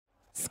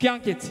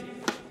Skunk it.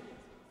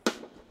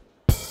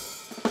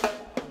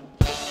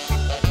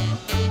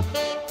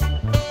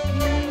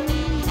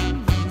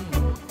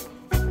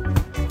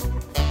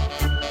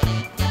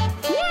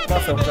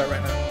 What film's out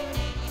right now?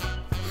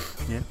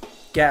 Yeah.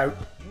 Get Out.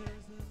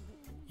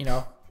 You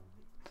know,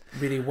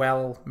 really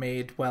well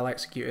made, well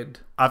executed.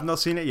 I've not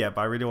seen it yet,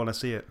 but I really want to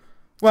see it.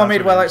 Well Sounds made,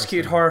 really well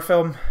executed interesting. horror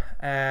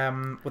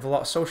film with a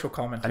lot of social I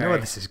commentary. know where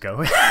this is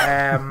going.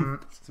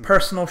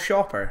 Personal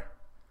Shopper.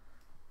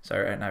 It's out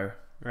right now.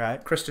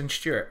 Right. Kristen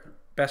Stewart,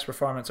 best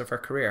performance of her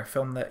career. A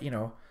film that, you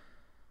know,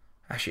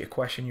 asks you to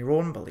question your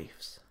own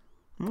beliefs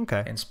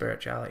Okay. in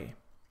spirituality.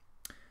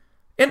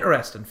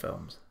 Interesting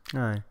films.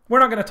 Aye. We're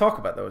not going to talk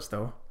about those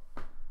though,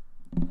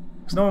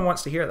 because no one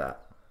wants to hear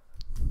that.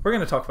 We're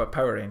going to talk about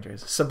Power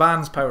Rangers.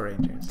 Saban's Power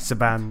Rangers,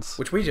 Sabans.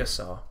 which we just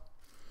saw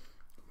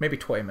maybe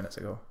 20 minutes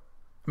ago.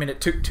 I mean,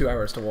 it took 2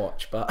 hours to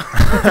watch, but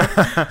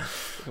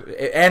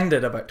it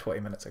ended about 20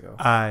 minutes ago.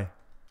 Aye.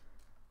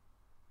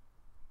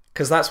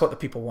 Because that's what the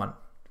people want.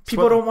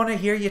 People don't want to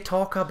hear you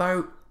talk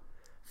about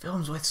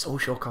films with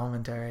social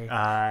commentary.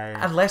 Aye.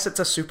 Unless it's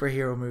a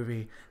superhero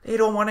movie. They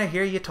don't want to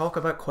hear you talk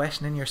about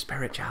questioning your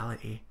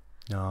spirituality.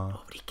 No.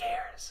 Nobody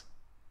cares.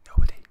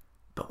 Nobody.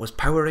 But was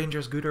Power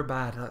Rangers good or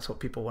bad? That's what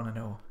people want to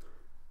know.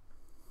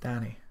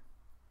 Danny,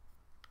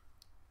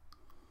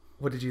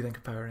 what did you think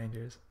of Power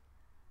Rangers?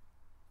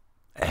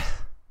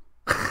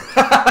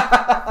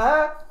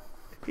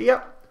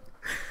 Yep.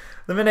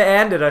 The minute it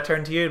ended, I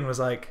turned to you and was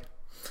like,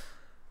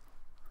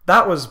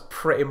 that was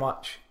pretty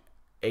much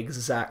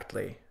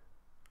exactly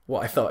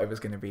what I thought it was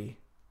going to be.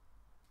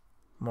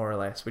 More or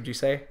less. Would you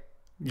say?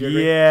 Do you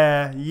agree?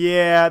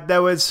 Yeah.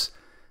 There was...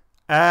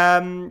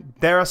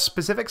 there are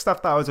specific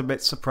stuff that I was a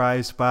bit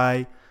surprised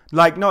by.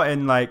 Like, not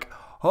in like,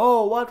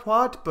 oh,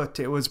 what? But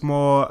it was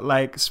more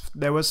like,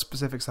 there was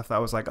specific stuff that I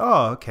was like,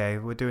 oh, okay,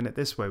 we're doing it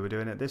this way,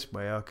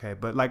 okay.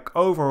 But like,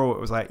 overall, it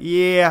was like,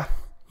 yeah.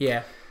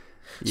 Yeah.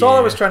 So all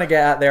I was trying to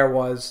get at there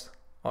was,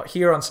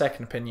 here on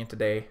Second Opinion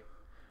today,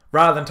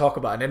 rather than talk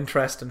about an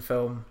interesting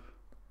film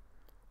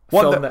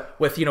that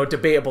with, you know,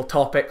 debatable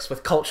topics,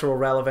 with cultural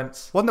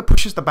relevance, one that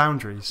pushes the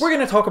boundaries. we're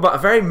going to talk about a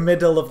very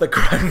middle of the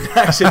ground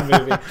action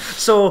movie.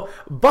 So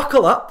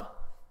buckle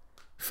up,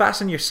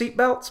 fasten your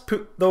seatbelts,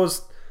 put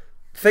those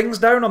things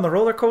down on the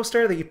roller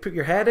coaster that you put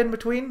your head in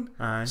between,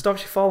 Aye.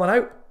 stops you falling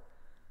out.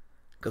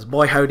 Because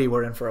boy howdy,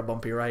 we're in for a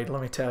bumpy ride,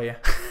 let me tell you.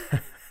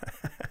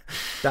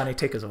 Danny,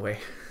 take us away.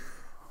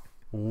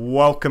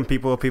 Welcome,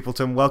 people of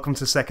Peopleton. Welcome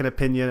to Second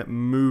Opinion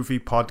Movie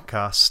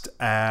Podcast.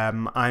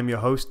 I'm your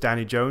host,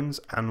 Danny Jones,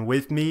 and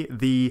with me,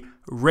 the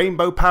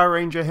Rainbow Power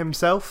Ranger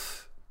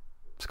himself,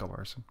 Scott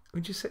Morrison.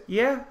 Would you say?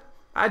 Yeah,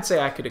 I'd say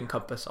I could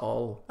encompass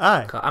all.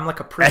 Aye. I'm like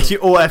a prism.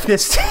 All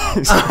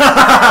ethnicities.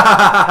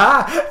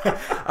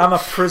 I'm a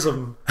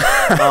prism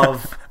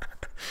of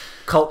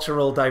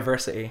cultural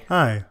diversity.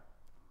 Aye.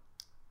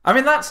 I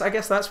mean, I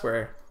guess that's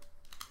where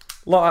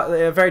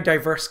a very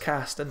diverse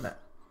cast, isn't it?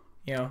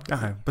 You know,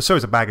 Aye. But so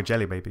is a bag of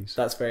jelly babies.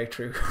 that's very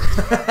true.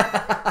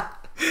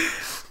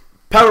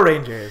 Power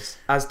Rangers,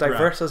 as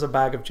diverse as a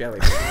bag of jelly.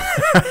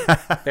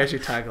 There's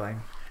your tagline,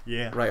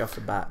 Yeah. right off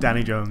the bat.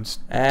 Danny Jones,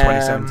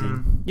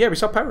 2017. Yeah, we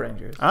saw Power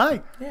Rangers.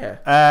 Aye.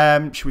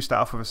 Yeah. Should we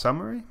start off with a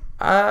summary?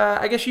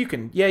 I guess you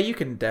can. Yeah, you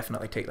can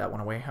definitely take that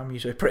one away. I'm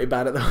usually pretty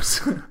bad at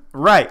those.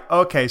 Right.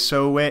 Okay.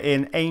 So we're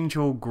in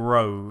Angel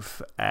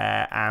Grove,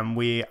 and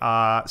we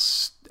are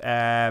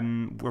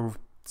we're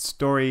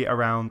story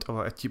around. Oh,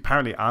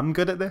 apparently, I'm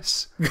good at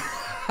this.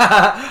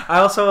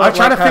 I'm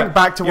trying to think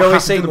back to what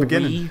happened at the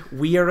beginning.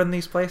 We are in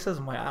these places.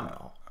 I'm like, I don't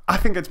know. I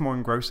think it's more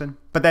engrossing,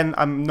 but then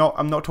I'm not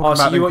talking Oh, about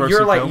so engrossing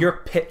you're like film.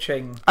 you're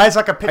pitching. It's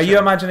like a picture. Are you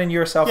imagining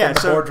yourself in the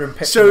so, boardroom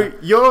pitching? So it?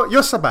 you're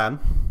Saban.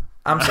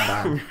 I'm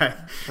Saban. Right.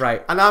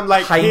 Right. And I'm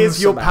like, Heinz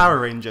here's your Saban. Power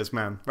Rangers,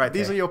 man. Right,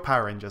 these Okay. are your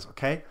Power Rangers,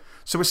 okay?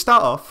 So we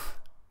start off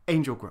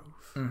Angel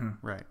Grove. Mm-hmm.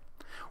 Right.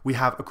 We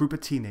have a group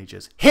of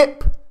teenagers.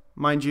 Hip,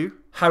 mind you.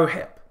 How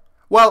hip?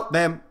 Well,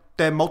 they're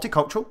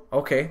multicultural.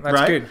 Okay, that's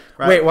Right, good.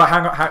 right. Wait, well,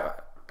 hang on.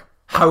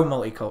 How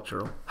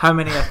multicultural? How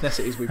many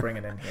ethnicities we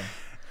bringing in here?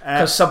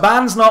 Because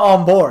Saban's not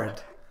on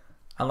board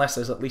unless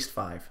there's at least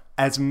 5.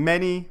 As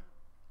many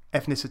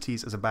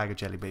ethnicities as a bag of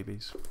jelly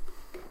babies.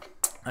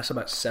 That's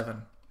about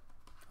 7.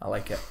 I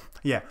like it.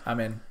 Yeah. I'm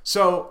in.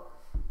 So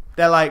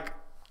they're like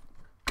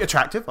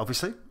attractive,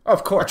 obviously.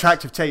 Of course.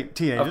 Attractive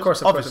teenagers. Of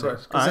course. obviously.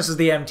 Because this is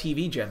the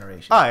MTV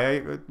generation.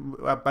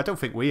 I don't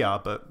think we are,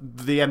 but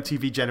the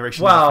MTV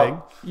generation is a thing.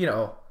 Well, you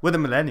know, We're the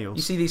millennials.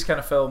 you see these kind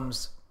of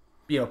films,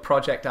 you know,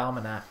 Project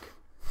Almanac,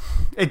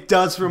 It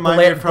does remind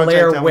me of Project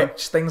Blair Almanac.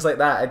 Witch, things like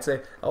that. I'd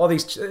say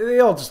they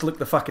all just look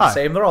the fucking Aye.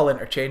 same. They're all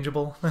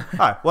interchangeable.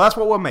 Alright, well that's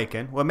what we're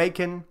making. We're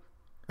making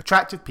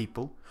attractive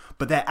people,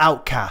 but they're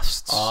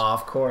outcasts. Oh,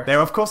 of course. They're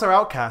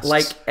outcasts.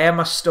 Like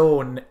Emma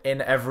Stone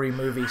in every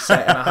movie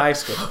set in a high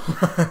school.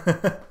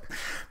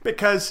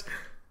 Because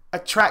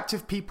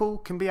attractive people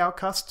can be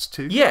outcasts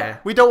too. Yeah.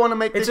 We don't want to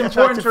make It's the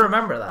important attractive to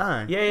remember that.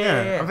 Aye.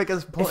 Yeah. I think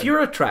it's important. If you're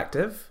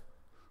attractive,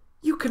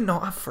 You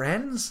cannot have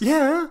friends.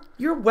 Yeah.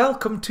 You're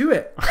welcome to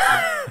it.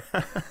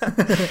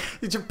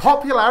 Your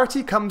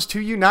popularity comes to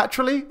you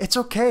naturally. It's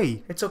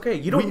okay. It's okay.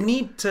 You don't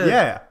need to.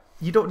 Yeah.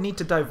 You don't need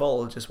to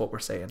divulge, is what we're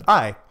saying.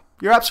 Aye.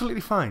 You're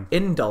absolutely fine.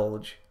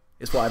 Indulge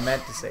is what I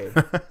meant to say.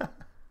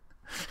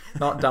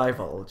 Not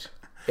divulge.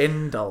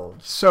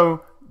 Indulge.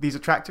 So these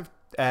attractive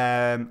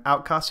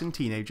outcasts and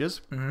teenagers,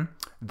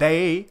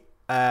 they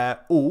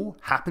all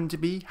happen to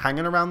be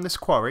hanging around this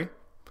quarry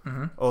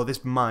or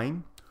this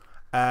mine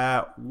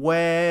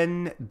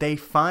when they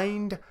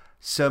find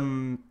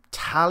some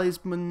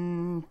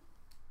talisman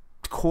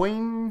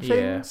coin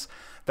things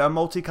that are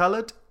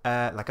multicolored,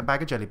 like a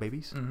bag of jelly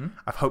babies.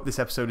 I hope this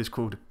episode is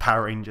called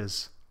Power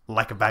Rangers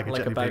Like a Bag of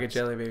Jelly Babies. Like a bag of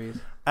jelly babies.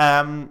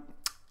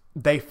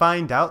 They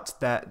find out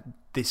that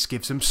this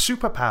gives them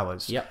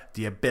superpowers. Yep.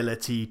 The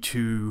ability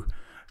to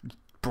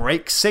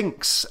break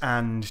sinks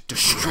and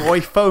destroy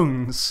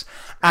phones.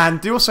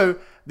 And also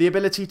the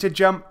ability to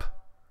jump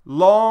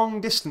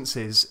long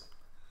distances.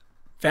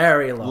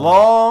 Very long.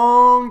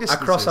 Long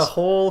distances. Across a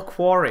whole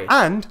quarry.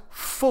 And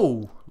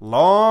full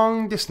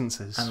long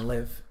distances. And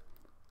live.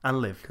 And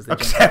live.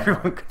 Because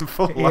everyone can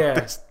fall long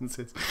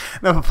distances.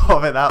 Never thought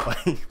of it that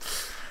way.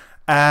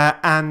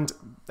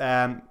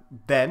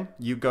 Then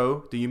you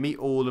meet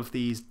all of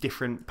these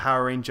different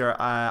Power Ranger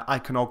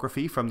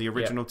iconography from the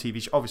original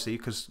TV show, obviously,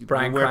 because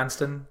Bryan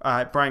Cranston.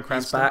 Bryan Cranston.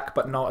 He's back,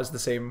 but not as the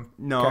same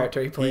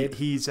character he played.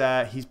 He's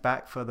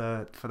back for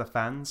the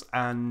fans,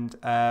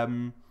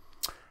 and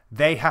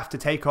they have to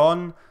take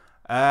on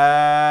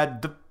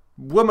the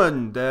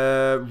woman,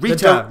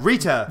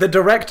 Rita, the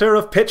director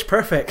of Pitch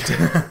Perfect.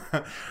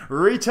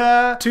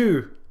 Rita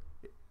 2.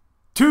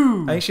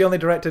 I think she only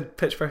directed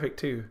Pitch Perfect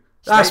 2.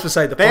 So that's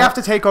beside the point. They have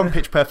to take on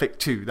Pitch Perfect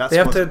 2.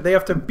 They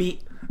have to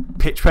beat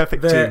Pitch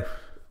Perfect 2.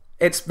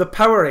 It's the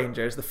Power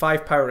Rangers, the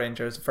 5 Power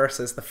Rangers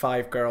versus the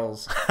 5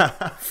 girls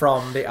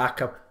from the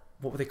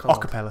what were they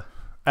called? Acapella.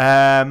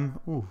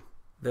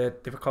 They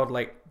were called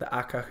like the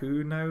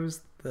Akahunos.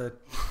 The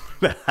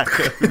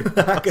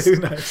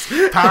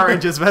Akahunos. Power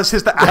Rangers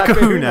versus the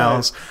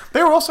Akahunos.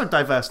 They were also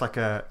diverse, like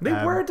a. They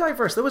were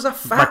diverse. There was a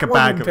fat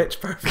one in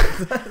Pitch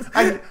Perfect.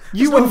 And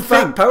you wouldn't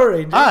think Power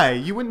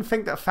Rangers. You wouldn't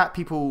think that fat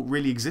people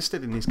really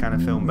existed in this kind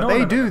of film, but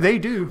they do. They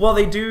do. Well,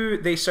 they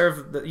do. They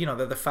serve they're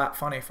the fat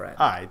funny friend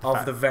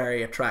of the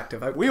very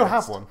attractive outcasts. We all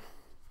have one.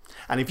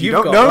 And if you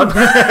don't know,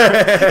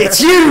 it's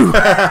you.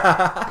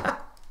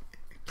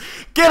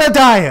 Get a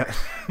diet.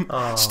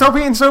 Oh. Stop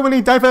eating so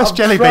many diverse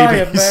jelly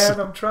babies.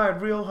 Man, I'm trying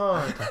real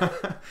hard.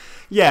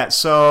 Yeah,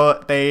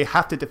 so they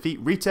have to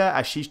defeat Rita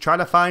as she's trying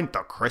to find the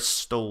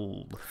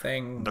crystal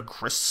thing. The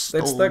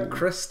crystal. It's the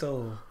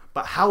crystal.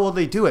 But how will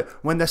they do it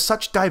when they're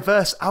such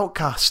diverse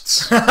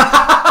outcasts?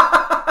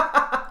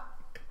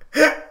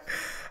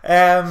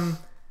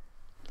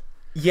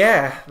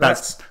 Yeah,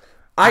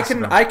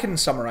 I can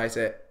summarize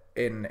it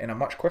in a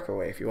much quicker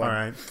way if you want. All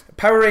right.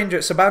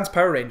 Saban's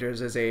Power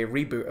Rangers is a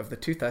reboot of the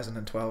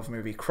 2012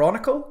 movie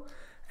Chronicle.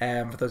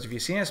 For those of you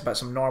who've seen it, it's about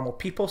some normal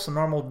people, some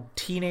normal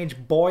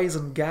teenage boys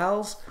and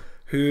gals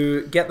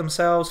who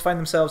find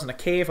themselves in a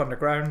cave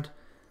underground,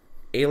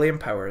 alien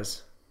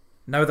powers.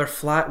 Now they're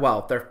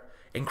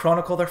in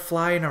Chronicle they're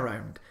flying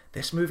around.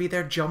 This movie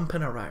they're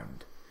jumping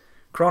around.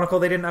 Chronicle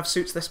they didn't have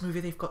suits. This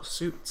movie they've got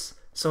suits.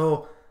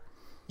 So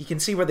you can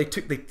see where they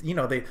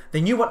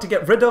knew what to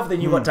get rid of, they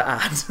knew what to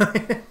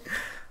add.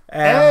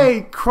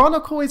 Hey,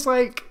 Chronicle is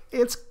like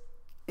it's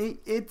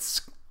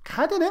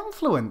had an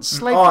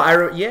influence. Like, I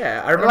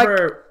remember.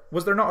 Like,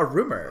 was there not a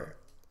rumor,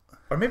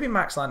 or maybe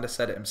Max Landis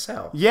said it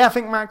himself? Yeah, I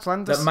think Max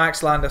Landis. That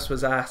Max Landis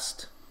was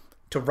asked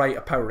to write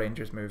a Power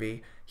Rangers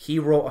movie. He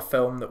wrote a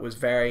film that was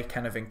very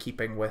kind of in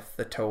keeping with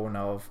the tone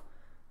of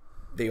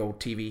the old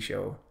TV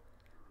show.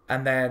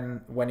 And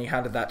then when he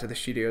handed that to the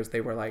studios, they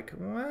were like,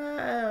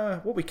 well,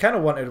 what we kind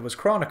of wanted was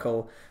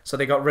Chronicle. So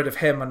they got rid of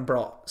him and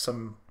brought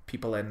some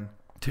people in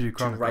to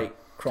write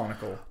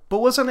Chronicle. But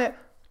wasn't it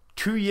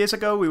 2 years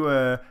ago we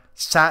were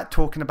sat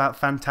talking about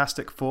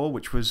Fantastic Four,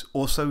 which was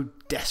also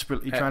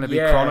desperately trying to be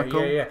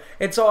Chronicle? Yeah.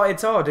 It's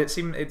odd.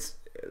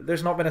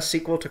 There's not been a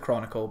sequel to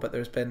Chronicle, but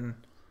there's been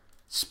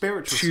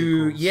spiritual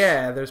sequels.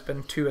 Yeah, there's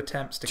been 2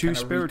 attempts to kind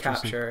of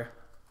recapture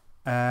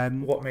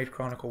what made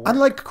Chronicle work. And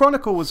like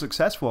Chronicle was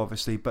successful,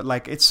 obviously, but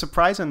like it's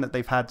surprising that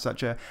they've had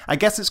such a. I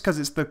guess it's because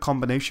it's the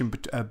combination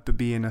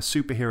being a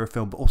superhero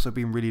film, but also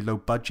being really low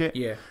budget.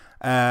 Yeah.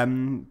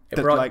 It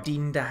brought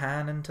Dean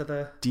DeHaan into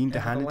the.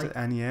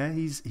 And yeah,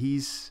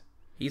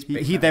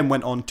 he now. then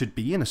went on to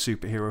be in a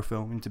superhero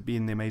film and to be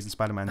in the Amazing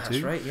Spider-Man 2.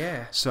 That's right.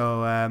 Yeah.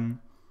 So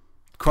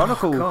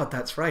Chronicle. Oh God,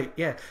 that's right.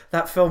 Yeah,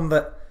 that film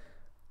that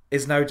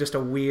is now just a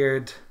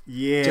weird.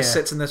 Yeah. Just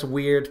sits in this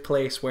weird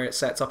place where it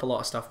sets up a lot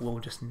of stuff we'll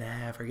just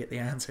never get the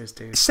answers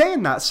to.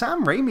 Saying that,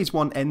 Sam Raimi's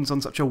one ends on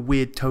such a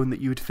weird tone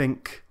that you would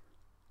think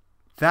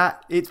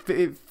that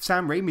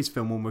Sam Raimi's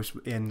film almost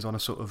ends on a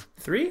sort of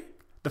 3.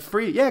 The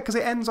 3, yeah, because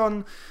it ends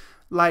on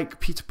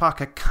like Peter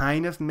Parker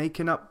kind of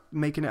making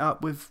it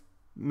up with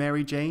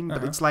Mary Jane,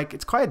 but it's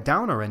quite a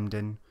downer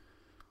ending.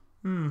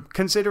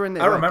 Considering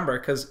that I remember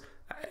because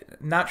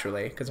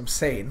Naturally, because I'm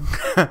sane,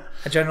 I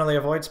generally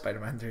avoid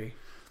Spider-Man 3.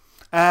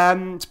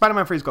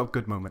 Spider-Man 3's got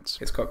good moments.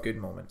 It's got good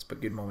moments,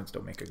 but good moments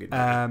don't make a good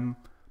movie.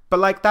 But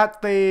like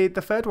that, the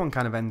third one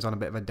kind of ends on a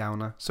bit of a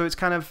downer. So it's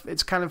kind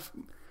of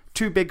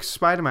two big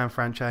Spider-Man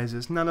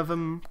franchises. None of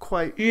them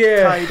quite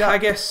tied up. I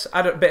guess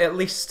I don't. But at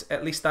least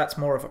that's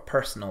more of a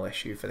personal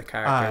issue for the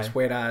characters. Aye.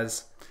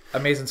 Whereas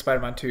Amazing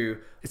Spider-Man 2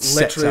 It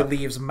sets literally up.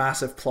 leaves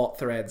massive plot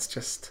threads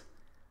just.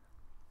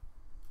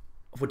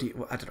 I don't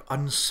know,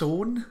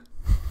 unsewn?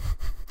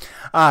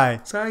 Aye,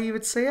 Is that how you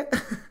would say it?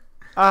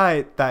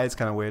 that is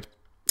kind of weird.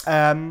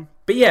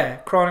 But yeah,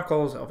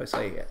 Chronicles,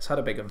 obviously, it's had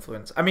a big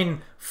influence. I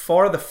mean,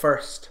 for the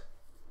first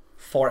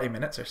 40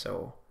 minutes or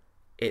so,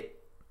 it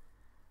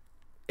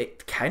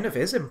kind of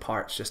is in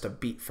parts just a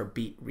beat for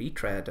beat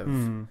retread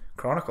of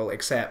Chronicle,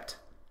 except,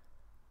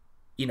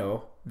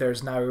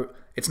 there's now,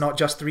 it's not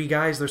just 3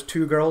 guys, there's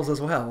 2 girls as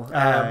well.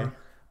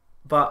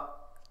 But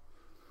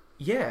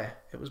yeah,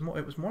 it was more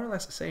or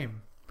less the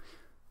same.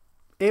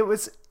 I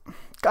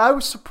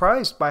was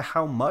surprised by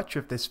how much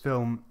of this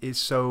film is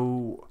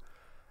so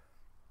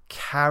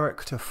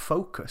character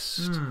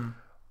focused,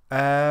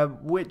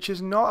 which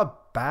is not a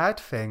bad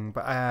thing,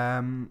 but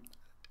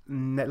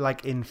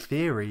like in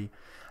theory,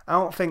 I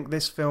don't think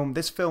this film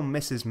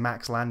misses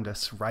Max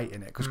Landis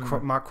writing it, because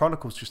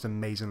Chronicle's just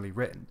amazingly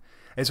written.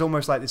 It's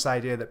almost like this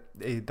idea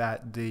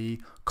that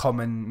the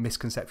common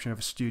misconception of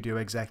a studio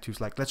exec who's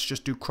like, let's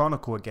just do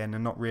Chronicle again,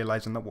 and not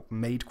realizing that what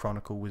made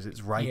Chronicle was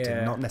its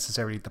writing, not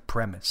necessarily the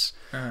premise.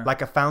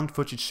 Like a found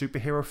footage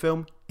superhero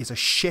film is a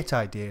shit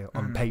idea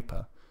on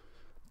paper,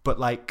 but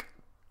like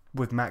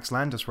with Max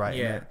Landis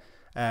writing it,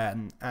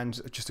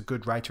 and just a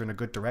good writer and a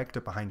good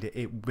director behind it,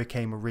 it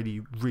became a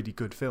really, really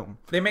good film.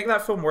 They make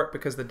that film work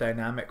because the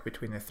dynamic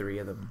between the 3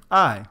 of them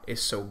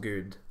is so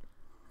good.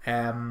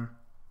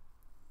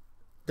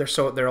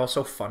 They're all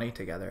so funny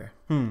together,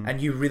 and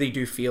you really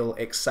do feel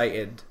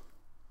excited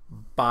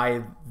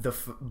by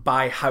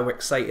how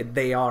excited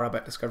they are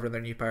about discovering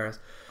their new powers.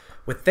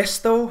 With this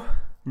though,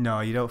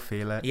 no, you don't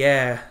feel it.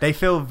 Yeah, they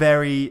feel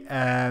very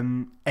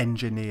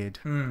engineered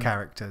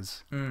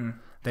characters.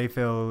 They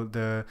feel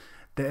the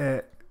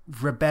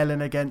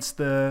rebelling against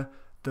the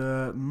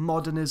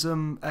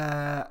modernism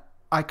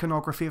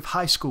iconography of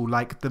high school.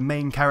 Like the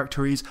main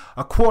character is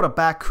a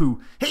quarterback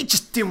who he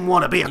just didn't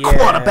want to be a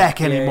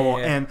quarterback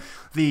anymore, and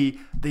the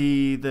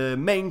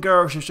main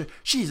girl, she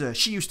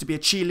used to be a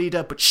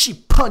cheerleader, but she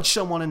punched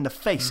someone in the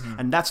face,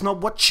 and that's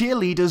not what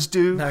cheerleaders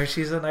do. No,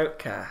 she's an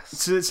outcast.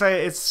 So it's like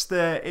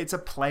it's a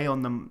play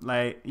on them,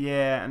 like,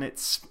 and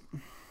it's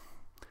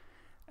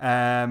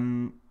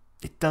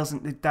it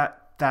doesn't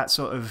that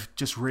sort of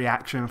just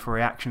reaction for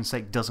reaction's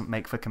sake doesn't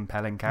make for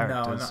compelling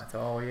characters. No, not at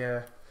all.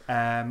 Yeah.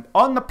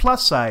 On the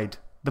plus side,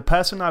 the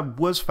person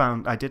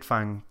I did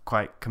find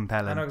quite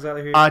compelling. I know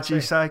exactly who you're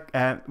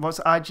RG. What's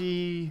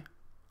RG?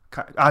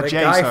 RJ, the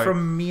guy sorry.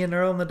 from Me and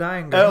Earl and the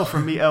Dying Girl. Earl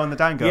from Me, Earl and the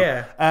Dying Girl.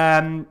 Yeah.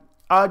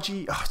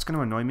 RG. Oh, it's going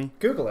to annoy me.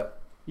 Google it.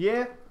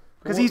 Yeah.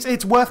 Because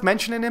it's worth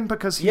mentioning him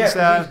because he's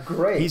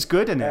great. He's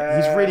good in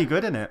it. He's really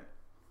good in it.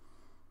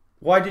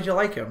 Why did you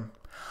like him?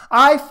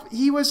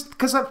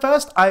 Because at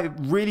first I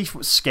really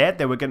was scared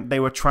they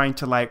were trying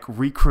to like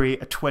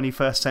recreate a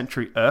 21st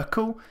century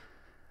Urkel,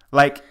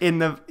 like in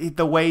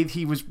the way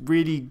he was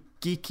really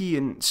geeky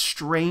and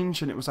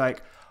strange, and it was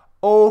like,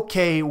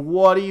 okay,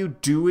 what are you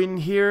doing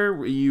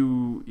here?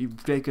 You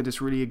make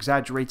this really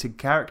exaggerated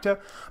character,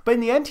 but in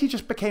the end he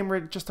just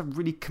became just a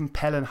really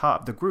compelling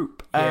heart of the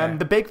group.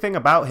 The big thing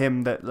about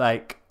him that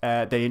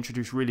they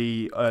introduced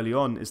really early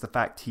on is the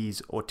fact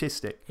he's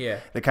autistic. Yeah,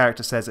 the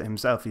character says it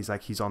himself. He's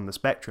like, he's on the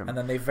spectrum, and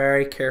then they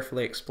very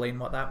carefully explain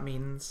what that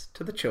means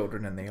to the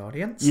children in the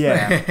audience.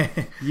 Yeah,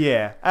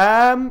 yeah.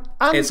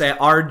 It's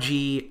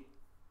RG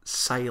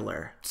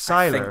Cyler.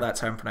 I think that's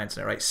how I'm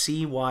pronouncing it right.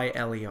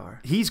 Cyler.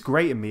 He's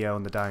great in Mio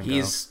and the Dying Girl.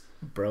 He's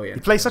brilliant.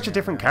 He plays such a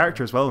different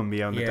character as well in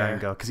Mio and the Dying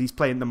Girl, because he's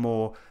playing the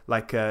more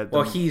like.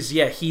 He's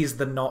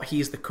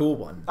the cool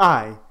one.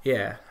 Aye.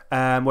 Yeah.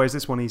 Whereas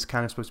this one, he's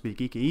kind of supposed to be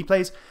geeky. He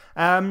plays,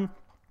 and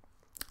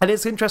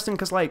it's interesting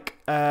because like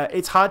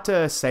it's hard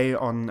to say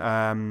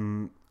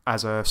on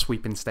as a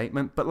sweeping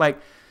statement, but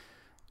like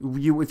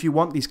if you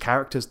want these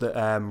characters that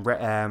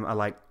are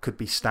like could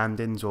be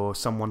stand-ins or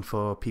someone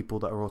for people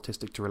that are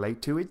autistic to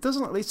relate to, it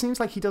seems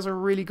like he does a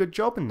really good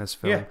job in this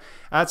film.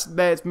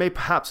 It's maybe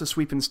perhaps a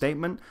sweeping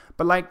statement,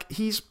 but like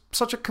he's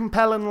such a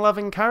compelling,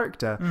 loving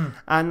character,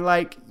 and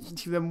like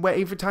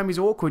every time he's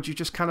awkward, you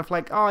just kind of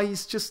like, oh,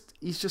 he's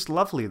just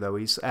lovely though.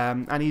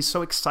 And he's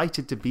so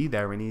excited to be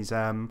there, and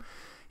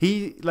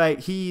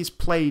he's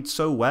played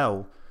so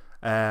well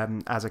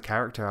as a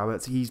character.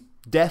 He's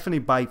definitely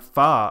by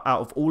far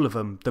out of all of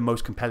them the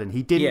most compelling.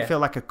 He didn't feel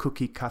like a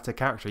cookie cutter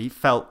character. He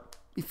felt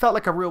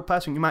like a real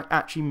person you might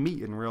actually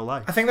meet in real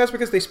life. I think that's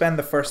because they spend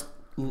the first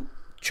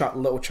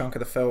little chunk of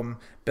the film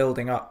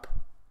building up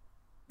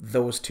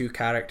those two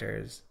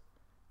characters.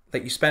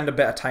 Like, you spend a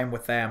bit of time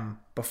with them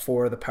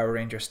before the Power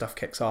Ranger stuff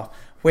kicks off.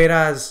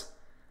 Whereas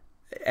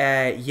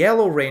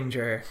Yellow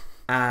Ranger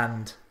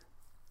and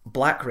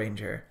Black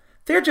Ranger,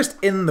 they're just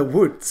in the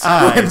woods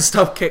Aye. when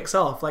stuff kicks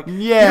off. Like, you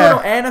Yeah. don't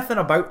know anything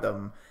about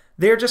them.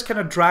 They're just kind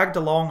of dragged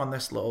along on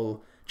this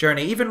little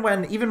journey. Even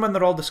when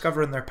they're all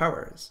discovering their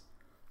powers,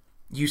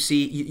 you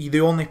see the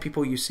only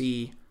people you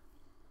see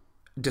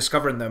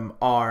discovering them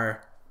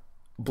are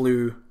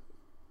blue,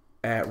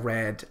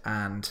 red,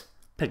 and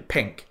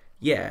pink.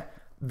 Yeah,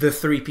 the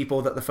three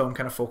people that the film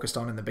kind of focused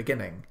on in the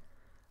beginning,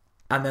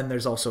 and then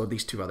there's also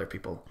these two other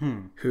people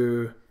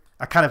who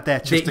are kind of there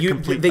just to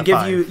complete they the give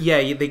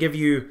five. they give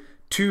you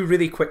two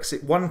really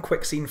one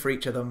quick scene for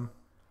each of them,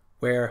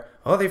 where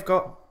they've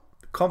got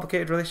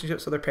complicated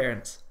relationships with their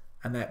parents,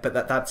 and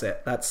that's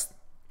it. That's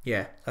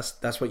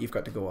what you've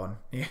got to go on.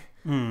 Yeah.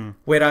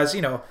 Whereas,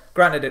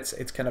 granted,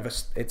 it's kind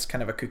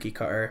of a cookie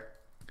cutter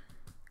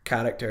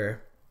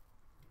character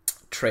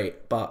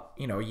trait, but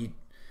you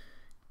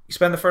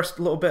spend the first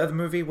little bit of the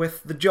movie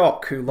with the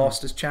jock who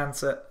lost his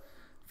chance at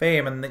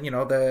fame, and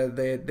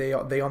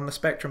the on the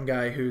spectrum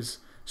guy who's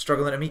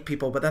struggling to meet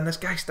people, but then this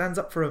guy stands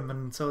up for him,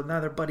 and so now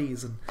they're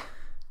buddies. And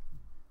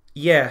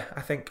yeah,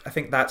 I think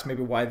that's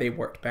maybe why they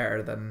worked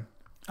better than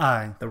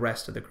Aye. the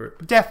rest of the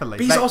group. Definitely.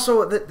 But he's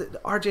also the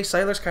RJ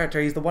Cyler's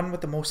character. He's the one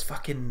with the most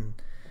fucking.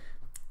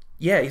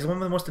 Yeah, he's the one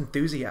with the most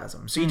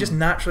enthusiasm. So you just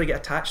naturally get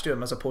attached to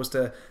him, as opposed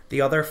to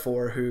the other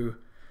four who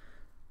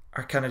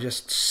are kind of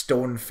just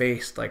stone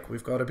faced. Like,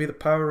 we've got to be the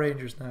Power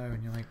Rangers now,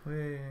 and you're like,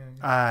 wait.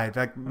 Aye,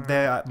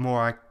 they're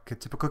more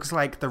archetypical, because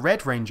like the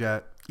Red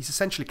Ranger, he's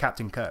essentially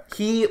Captain Kirk.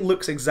 He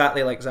looks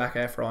exactly like Zac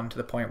Efron, to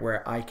the point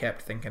where I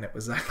kept thinking it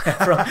was Zac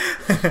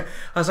Efron.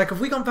 I was like,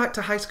 have we gone back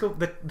to high school,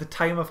 the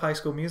time of High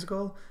School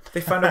Musical?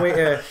 They found a way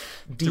to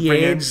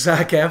de-age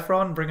Zac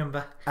Efron, bring him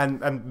back.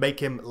 And make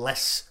him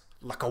less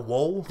like a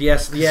wall.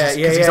 Yes, yeah.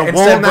 He's a wall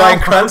Instead, now. Bryan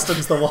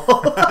Cranston's the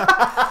wall.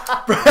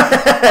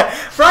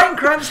 Bryan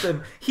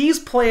Cranston, he's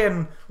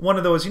playing one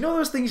of those,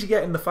 those things you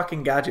get in the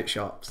fucking gadget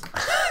shops,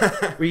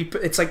 where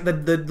it's like the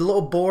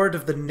little board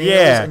of the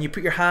nails, and you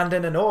put your hand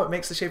in, and it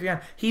makes the shape of your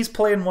hand. He's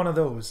playing one of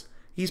those.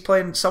 He's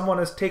playing, someone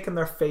has taken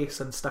their face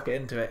and stuck it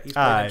into it. He's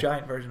playing a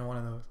giant version of one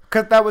of those.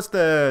 Because that was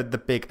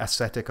the big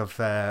aesthetic of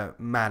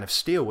Man of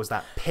Steel, was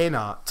that pin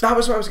art. That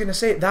was what I was going to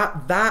say.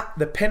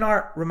 The pin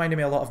art reminded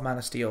me a lot of Man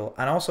of Steel,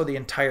 and also the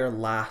entire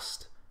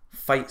last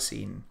fight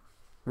scene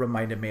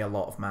reminded me a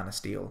lot of Man of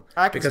Steel,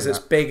 because it's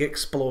big,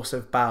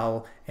 explosive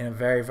battle in a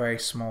very, very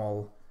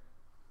small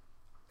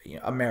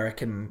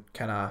American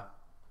kind of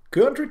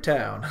country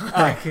town.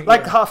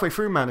 like halfway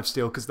through Man of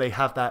Steel, because they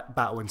have that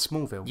battle in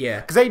Smallville. Yeah.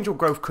 Because Angel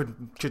Grove could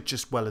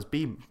just well as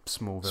be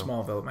Smallville.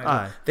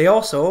 Smallville. They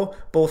also,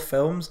 both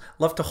films,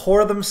 love to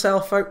whore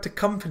themselves out to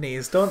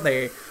companies, don't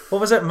they? What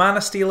was it? Man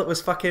of Steel, it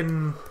was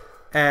fucking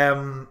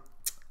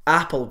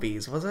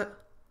Applebee's, was it?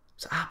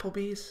 Was it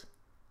Applebee's?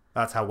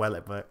 That's how well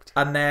it worked.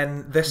 And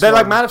then this They're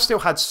like, Man of Steel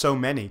had so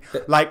many.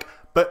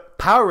 But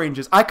Power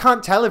Rangers, I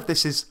can't tell if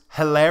this is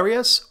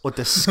hilarious or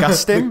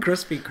disgusting. the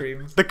Krispy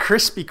Kreme. The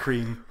Krispy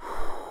Kreme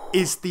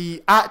is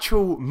the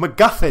actual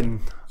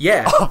MacGuffin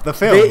of the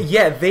film.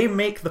 They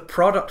make the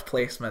product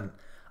placement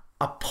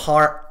a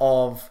part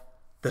of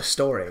the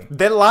story.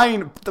 Their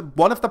line,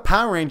 one of the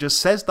Power Rangers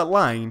says the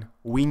line,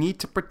 "We need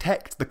to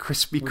protect the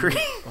Krispy Kreme."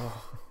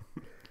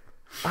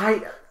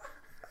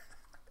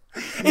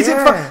 Is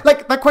it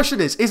like, the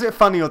question is it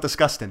funny or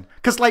disgusting?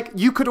 Because like,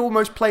 you could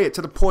almost play it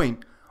to the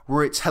point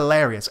where it's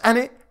hilarious, and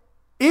it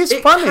is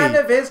funny. It kind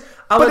of is.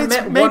 I'll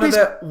admit,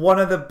 one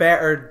of the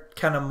better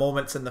kind of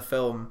moments in the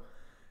film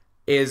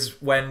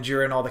is when,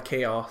 during all the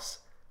chaos,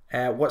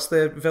 what's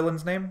the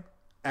villain's name?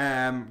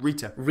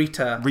 Rita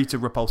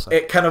Repulsa.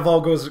 It kind of all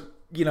goes,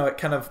 it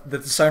kind of, the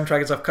soundtrack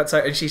and stuff cuts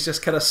out, and she's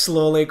just kind of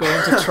slowly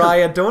going to try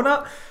a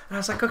donut, and I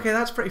was like, okay,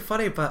 that's pretty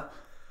funny, but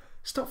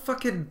stop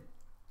fucking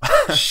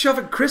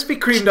shoving Krispy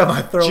Kreme down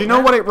my throat. Do you know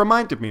what it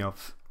reminded me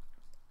of?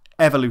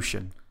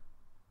 Evolution.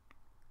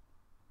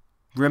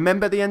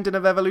 Remember the ending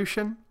of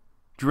Evolution?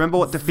 Do you remember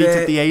what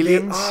defeated the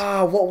aliens?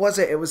 What was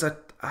it? It was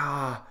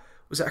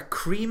was it a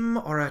cream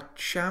or a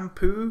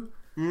shampoo?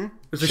 It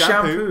was a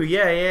shampoo.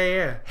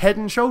 Yeah. Head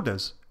and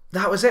Shoulders.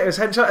 That was it. It was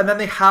Head and Shoulders, and then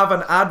they have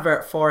an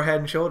advert for Head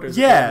and Shoulders.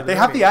 Yeah, they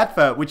have the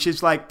advert, which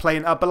is like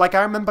playing up. But like,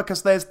 I remember,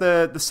 because there's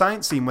the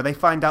science scene where they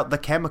find out the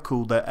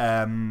chemical that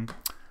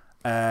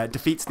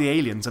defeats the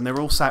aliens, and they're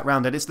all sat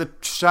around, and it's the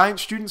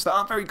science students that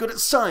aren't very good at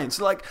science.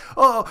 They're like,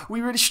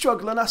 we really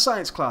struggle in our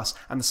science class,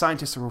 and the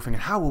scientists are all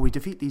thinking, how will we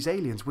defeat these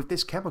aliens with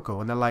this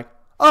chemical? And they're like,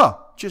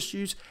 just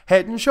use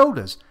Head and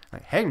Shoulders.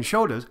 Like, Head and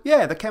Shoulders?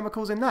 Yeah, the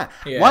chemical's in that.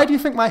 Yeah. Why do you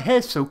think my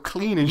hair's so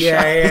clean and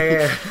shiny?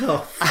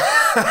 Yeah.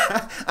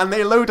 And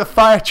they load a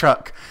fire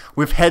truck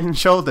with Head and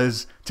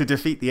Shoulders to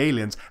defeat the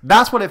aliens.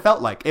 That's what it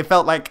felt like. It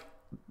felt like,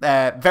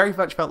 very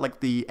much felt like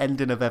the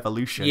ending of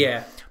Evolution.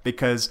 Yeah.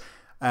 Because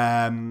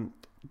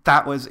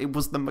it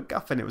was the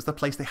MacGuffin. It was the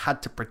place they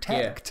had to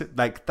protect. Yeah.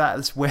 Like, that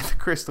is where the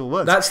crystal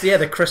was.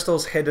 The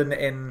crystal's hidden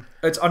in.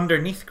 It's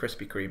underneath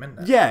Krispy Kreme,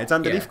 isn't it? Yeah, it's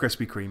underneath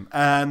Krispy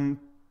Kreme.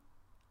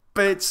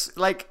 But it's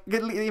like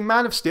in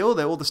Man of Steel,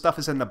 all the stuff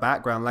is in the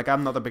background. Like,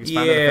 I'm not the biggest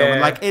fan of the film.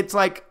 And like, it's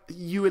like,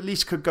 you at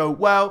least could go,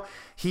 well,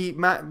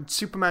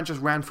 Superman just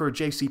ran for a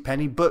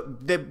JCPenney,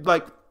 but they're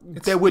like,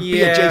 there would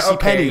be a JC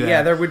Penney there.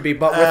 Yeah, there would be,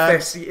 but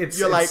with this,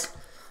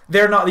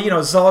 they're not.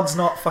 Zod's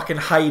not fucking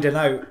hiding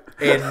out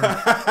in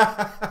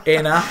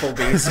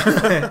Applebee's.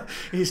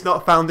 He's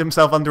not found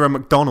himself under a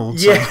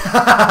McDonald's.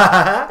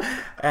 Yeah.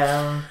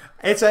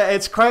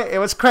 It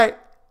was quite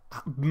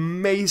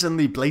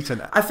amazingly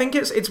blatant. I think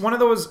it's one of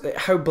those,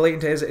 how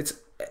blatant it is.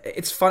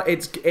 It's fun.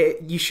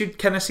 You should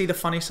kind of see the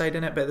funny side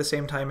in it, but at the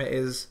same time, it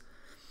is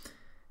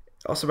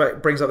also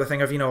brings up the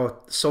thing of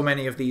so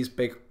many of these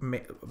big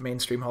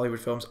mainstream Hollywood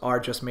films are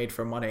just made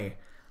for money,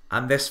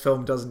 and this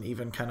film doesn't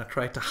even kind of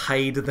try to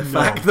hide the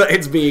fact that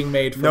it's being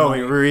made for money.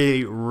 No, it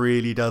really,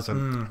 really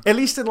doesn't. At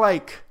least in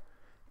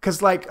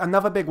because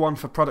another big one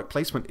for product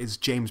placement is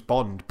James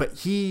Bond, but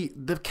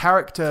the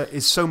character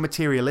is so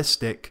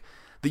materialistic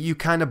that you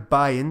kind of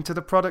buy into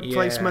the product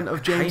placement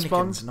of James Heineken's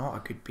Bond. Not a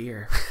good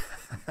beer.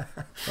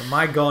 But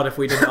my God, if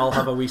we didn't all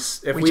have we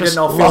didn't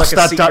all feel like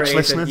a secret Dutch agent,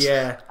 listeners.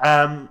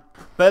 yeah.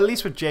 But at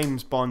least with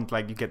James Bond,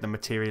 you get the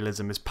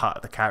materialism as part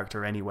of the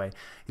character anyway.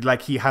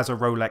 He has a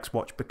Rolex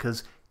watch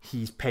because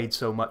he's paid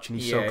so much and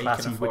he's so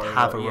classy. He would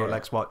have a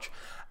Rolex watch.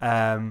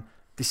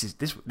 This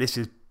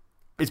is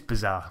it's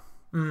bizarre.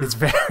 It's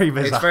very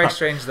bizarre. It's very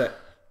strange that.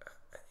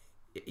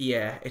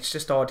 Yeah, it's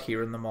just odd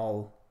hearing them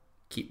all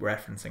keep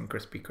referencing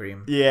Krispy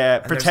Kreme. Yeah,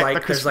 and protect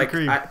the Krispy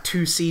Kreme. There's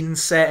 2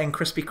 scenes set in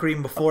Krispy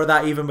Kreme before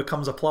that even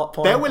becomes a plot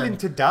point. They're willing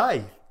to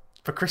die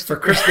for Krispy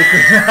Kreme.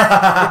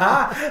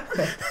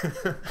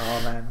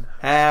 Oh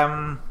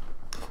man.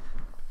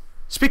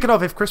 Speaking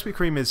of, if Krispy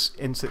Kreme is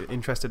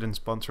interested in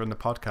sponsoring the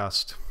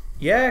podcast,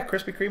 yeah,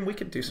 Krispy Kreme, we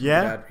could do some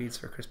ad reads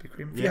for Krispy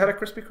Kreme. Have you had a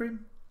Krispy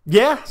Kreme?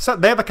 Yeah, so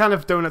they're the kind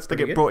of donuts that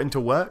get brought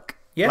into work.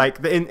 Yeah,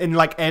 in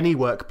any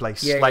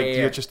workplace.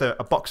 You're just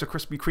a box of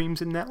Krispy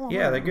Kremes in there.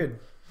 Yeah, they're good.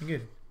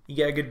 Good. You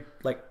get a good,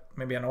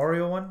 maybe an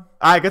Oreo one.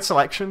 Aye, good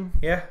selection.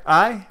 Yeah.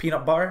 Aye.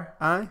 Peanut butter.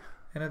 Aye.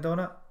 In a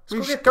donut.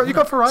 You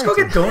got variety. Let's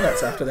go get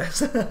donuts after this.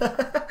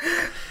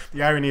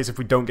 The irony is if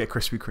we don't get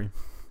Krispy Kreme.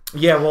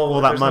 Yeah, well,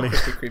 all that money. No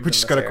we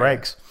just go to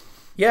Greg's.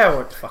 Yeah,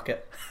 well, fuck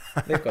it.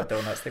 They've got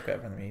donuts. They've got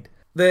everything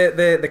they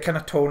need. The kind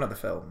of tone of the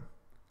film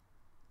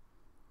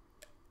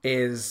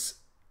is...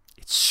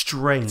 It's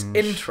strange.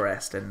 It's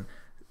interesting.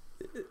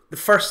 The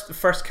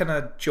first kind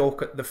of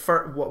joke,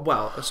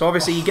 so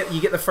obviously you get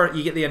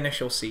the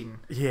initial scene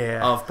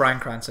of Bryan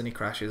Cranston. He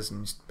crashes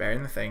and he's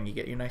bearing the thing. You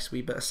get your nice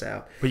wee bit of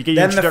setup. But you get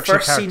your then the first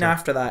character. Scene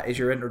after that is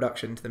your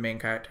introduction to the main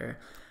character.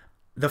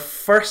 The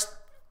first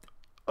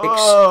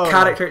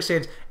character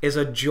exchange is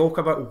a joke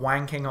about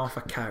wanking off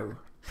a cow.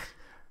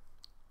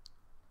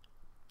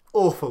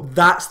 Awful.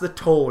 That's the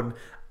tone.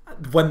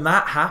 When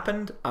that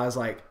happened, I was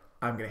like,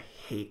 I'm gonna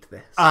hate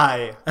this.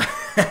 I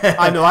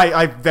know.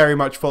 I very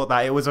much thought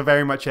that it was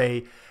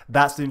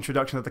that's the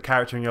introduction of the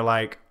character, and you're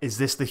like, is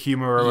this the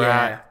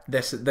humor?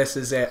 This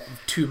is it.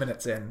 2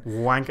 minutes in,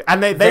 wank,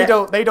 and they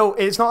don't.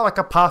 It's not like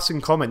a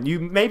passing comment. You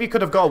maybe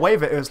could have got away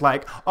with it. It was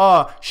like,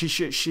 she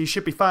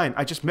should be fine.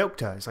 I just milked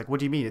her. It's like, what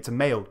do you mean? It's a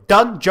male.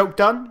 Done. Joke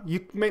done.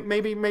 You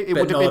maybe it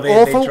would have been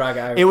awful.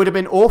 It would have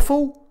been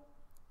awful,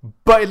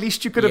 but at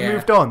least you could have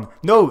moved on.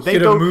 No, they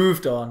could don't. Have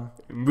moved on.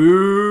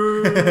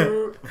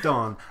 Moved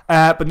on.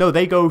 But no,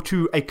 they go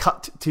to a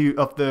cut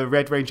of the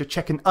Red Ranger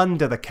checking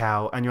under the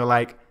cow, and you're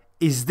like,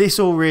 is this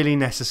all really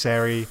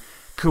necessary?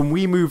 Can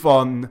we move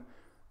on?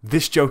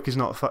 This joke is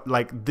not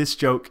this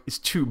joke is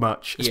too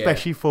much,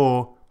 especially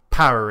for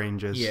Power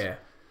Rangers. Yeah.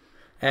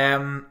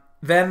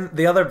 Then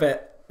the other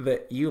bit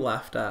that you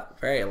laughed at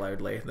very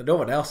loudly, that no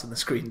one else on the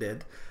screen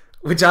did,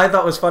 which I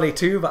thought was funny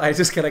too, but I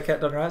just kind of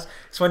kept on her ass.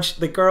 It's when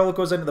the girl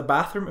goes into the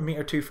bathroom to meet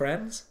her 2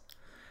 friends,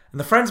 and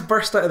the friends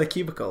burst out of the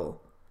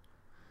cubicle.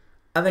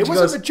 And then it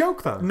wasn't a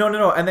joke though.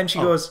 No. And then she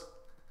goes,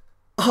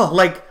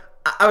 I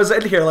was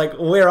in here like,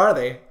 where are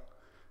they?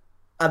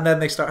 And then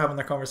they start having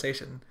their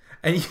conversation.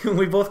 And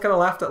we both kind of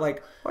laughed at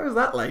what was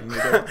that line you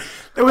did?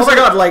 Oh my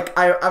God,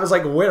 I was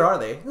like, where are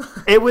they?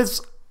 It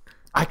was,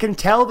 I can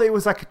tell that it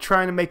was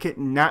trying to make it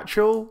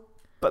natural,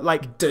 but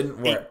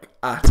didn't work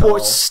at all.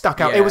 It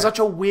stuck out. Yeah. It was such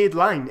a weird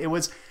line.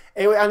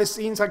 And it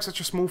seems like such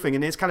a small thing,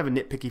 and it's kind of a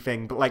nitpicky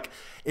thing, but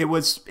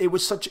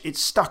it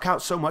stuck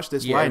out so much,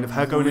 this line of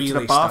her going into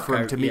the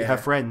bathroom to meet her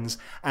friends,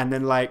 and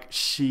then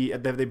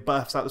they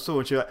burst out the store,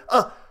 and she's like,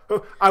 oh,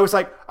 I was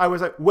like,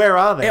 where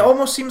are they? It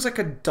almost seems like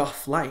a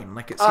Duff line.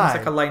 It seems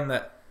like a line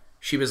that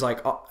she was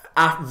like,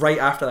 right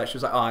after that, she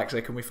was like, oh,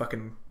 actually, can we cut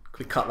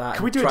that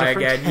and try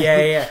again?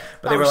 Yeah.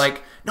 But they were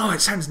like, no,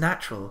 it sounds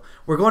natural.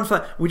 We're going for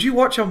that. Would you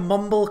watch a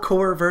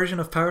mumblecore version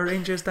of Power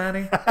Rangers,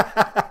 Danny?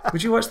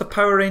 Would you watch the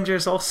Power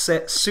Rangers all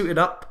suited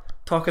up,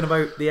 talking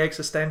about the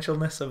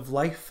existentialness of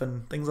life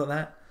and things like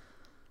that,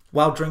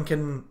 while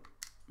drinking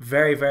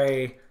very,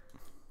 very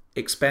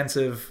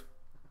expensive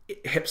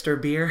hipster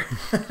beer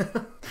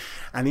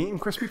and eating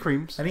Krispy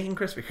Kremes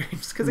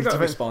because they got to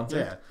be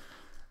sponsored.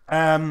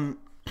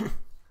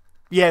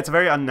 Yeah, it's a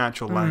very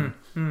unnatural line.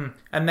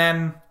 And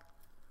then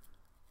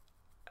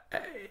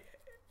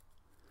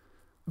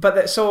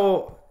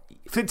so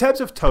in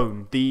terms of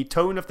tone, the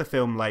tone of the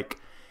film, for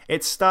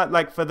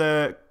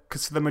the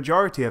because the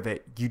majority of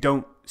it, you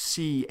don't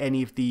see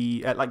any of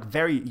the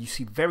you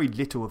see very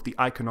little of the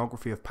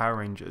iconography of Power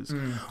Rangers,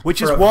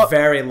 which is what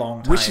very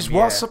long time, which is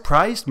what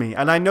surprised me.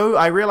 And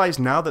I realize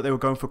now that they were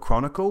going for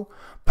Chronicle,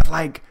 but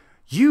like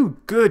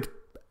good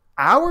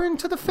hour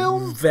into the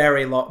film,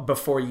 very long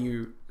before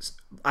you.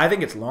 I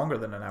think it's longer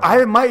than an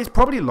hour. It's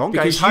probably longer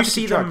because you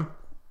see them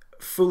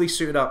fully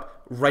suited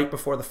up right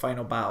before the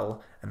final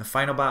battle, and the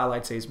final battle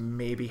I'd say is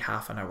maybe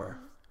half an hour.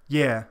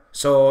 Yeah.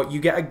 So you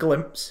get a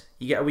glimpse.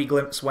 You get a wee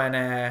glimpse when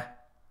RJ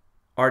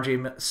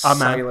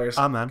Cyler's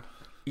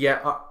yeah,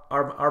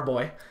 our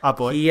boy.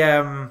 He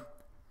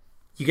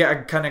you get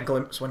a kind of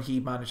glimpse when he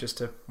manages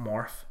to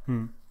morph,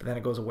 but then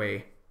it goes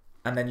away,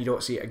 and then you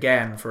don't see it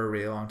again for a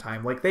really long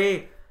time. Like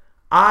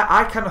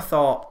I kind of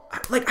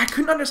thought, like, I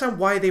couldn't understand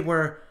why they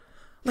were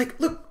like,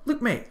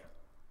 look, mate,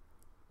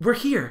 we're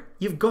here.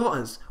 You've got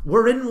us.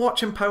 We're in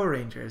watching Power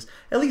Rangers.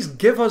 At least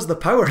give us the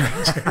Power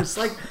Rangers.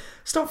 Like,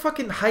 stop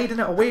fucking hiding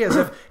it away as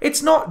if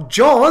it's not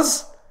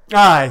Jaws.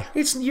 Aye.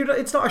 It's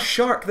not a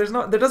shark. There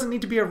doesn't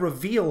need to be a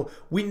reveal.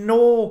 We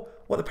know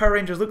what the Power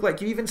Rangers look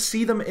like. You even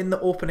see them in the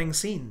opening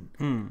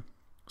scene.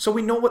 So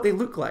we know what they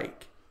look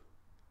like.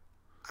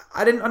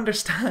 I didn't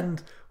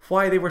understand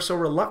why they were so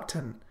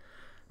reluctant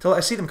to let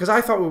us see them, because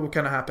I thought what would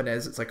kind of happen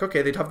is it's like,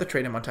 okay, they'd have the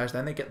training montage,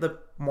 then they get the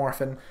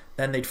morphin,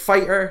 then they'd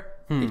fight her,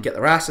 they'd get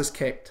their asses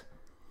kicked,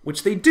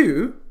 which they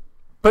do,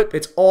 but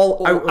it's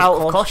all out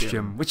of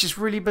costume, which is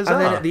really bizarre.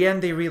 And then at the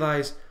end they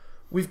realise,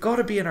 we've got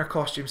to be in our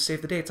costumes to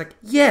save the day. It's like,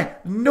 yeah,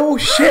 no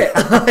shit.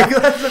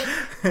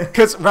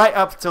 Because right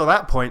up till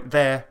that point,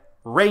 they're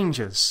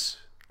Rangers,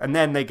 and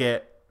then they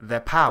get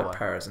their power. Their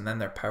powers, and then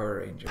they're Power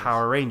Rangers.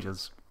 Power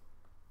Rangers.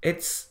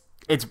 It's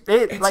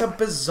like a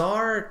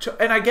bizarre,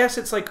 and I guess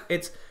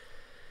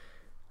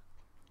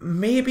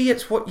maybe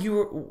it's what you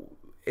were.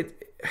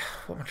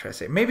 What am I trying to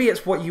say? Maybe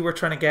it's what you were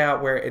trying to get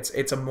at, where it's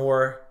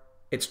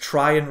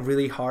trying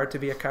really hard to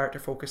be a character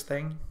focused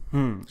thing.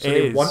 So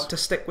they want to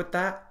stick with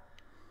that,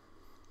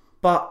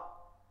 but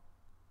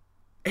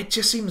it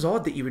just seems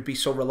odd that you would be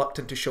so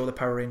reluctant to show the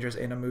Power Rangers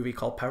in a movie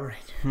called Power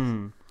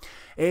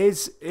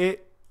Rangers.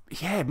 It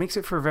makes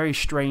it for a very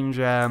strange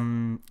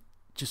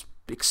just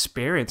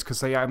experience,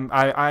 because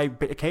I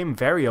became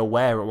very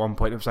aware at one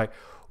point. It was like,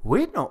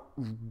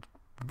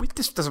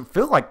 this doesn't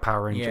feel like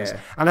Power Rangers.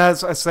 And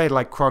as I say,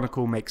 like,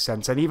 Chronicle makes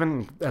sense, and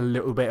even a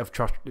little bit of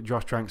Josh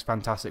Trank's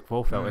Fantastic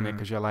Four felt in it,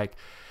 because you're like,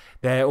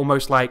 they're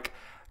almost like,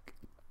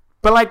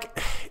 but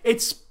like,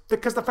 it's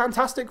because the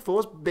Fantastic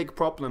Four's big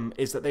problem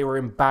is that they were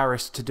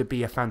embarrassed to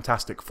be a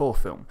Fantastic Four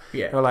film.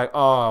 They're like,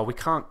 oh, we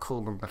can't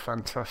call them the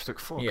Fantastic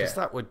Four because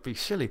that would be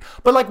silly.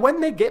 But like,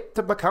 when they get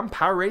to become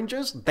Power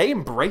Rangers, they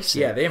embrace it.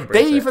 Yeah, they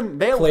embrace it.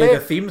 They'll play the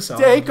theme song.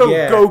 They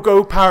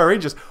go Power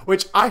Rangers,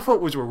 which I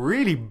thought was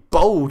really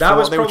bold. That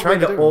was probably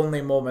the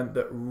only moment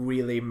that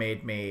really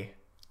made me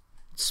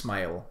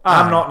smile.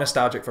 I'm not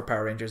nostalgic for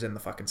Power Rangers in the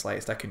fucking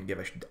slightest. I could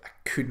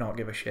not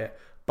give a shit.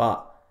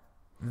 But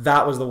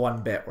that was the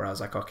one bit where I was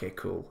like, okay,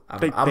 cool.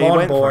 I'm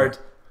on board.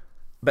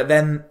 But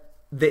then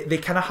they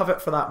kind of have it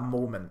for that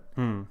moment.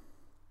 And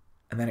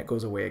then it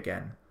goes away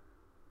again.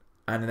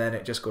 And then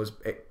it just goes...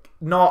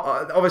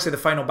 obviously, the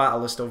final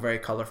battle is still very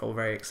colourful,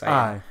 very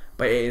exciting.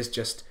 But it is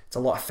just... It's a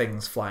lot of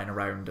things flying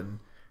around and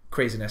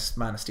craziness,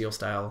 Man of Steel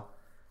style.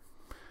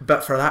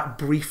 But for that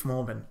brief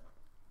moment,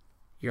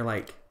 you're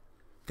like,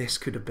 this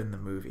could have been the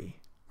movie.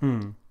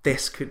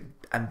 This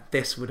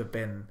would have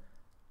been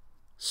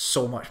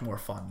so much more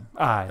fun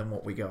than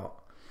what we got.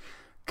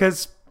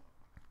 Because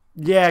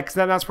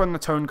that's when the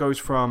tone goes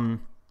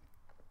from,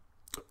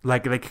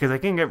 like, because they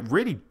can get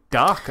really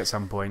dark at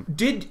some point.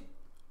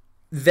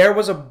 There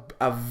was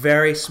a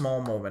very small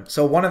moment.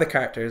 So one of the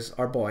characters,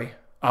 our boy,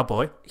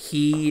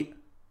 he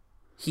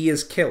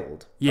is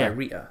killed by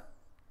Rita,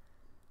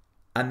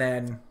 and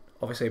then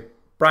obviously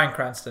Bryan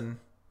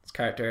Cranston's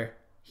character,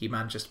 he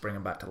manages to bring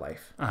him back to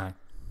life.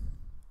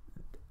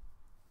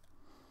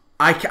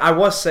 I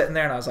was sitting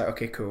there and I was like,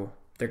 okay, cool.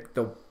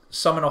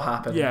 Something will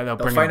happen. Yeah, they'll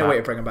find a way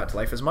to bring him back to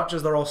life. As much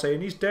as they're all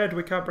saying he's dead,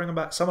 we can't bring him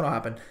back. Something will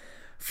happen.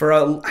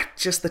 For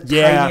just the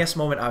tiniest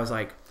moment, I was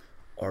like,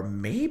 or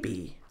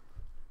maybe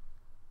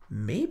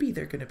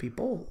they're going to be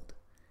bold,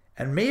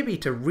 and maybe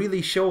to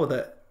really show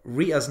that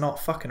Rita's not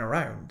fucking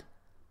around,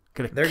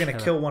 they're going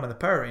to kill one of the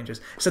Power Rangers.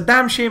 It's a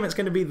damn shame it's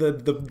going to be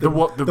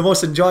the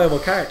most enjoyable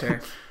character,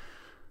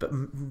 but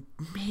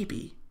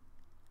maybe,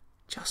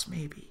 just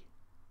maybe.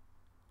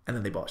 And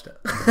then they botched it.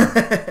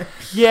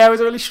 It was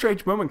a really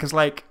strange moment, because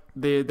like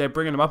they're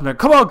bringing him up and they're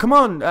like, come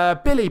on,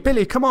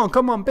 Billy, come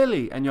on,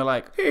 Billy, and you're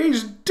like,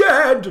 he's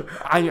dead.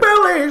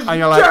 Billy's and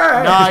you're like,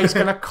 dead. nah, he's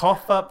gonna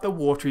cough up the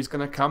water, he's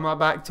gonna come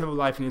back to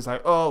life, and he's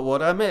like, oh,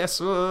 what a miss.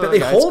 But they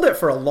hold it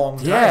for a long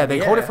time. Yeah, they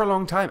hold it for a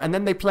long time, and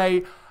then they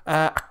play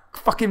a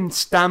fucking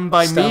Stand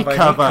By Me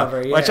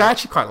cover, which I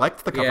actually quite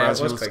liked the cover.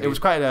 It was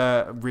quite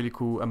a really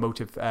cool,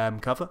 emotive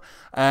cover.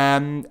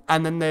 And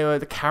then they were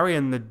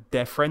carrying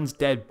their friend's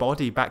dead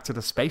body back to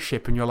the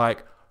spaceship, and you're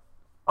like,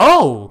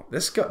 oh,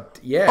 is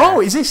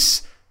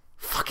this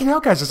fucking hell,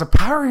 guys? It's a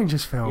Power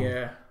Rangers film.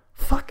 Yeah.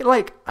 Fuck,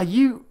 like, are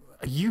you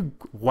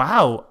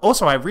Wow.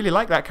 Also, I really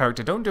like that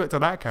character. Don't do it to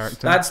that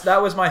character.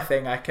 That was my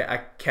thing. I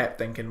kept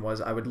thinking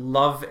was I would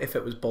love if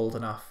it was bold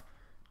enough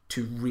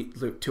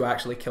to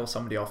actually kill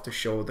somebody off to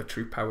show the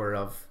true power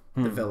of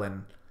the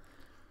villain.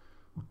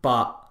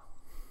 But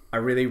I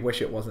really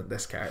wish it wasn't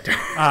this character.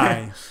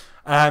 Aye.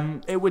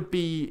 It would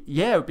be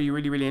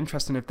really, really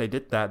interesting if they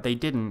did that. They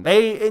didn't.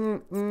 They,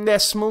 in their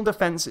small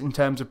defense in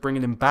terms of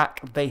bringing him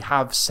back, they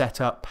have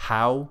set up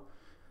how,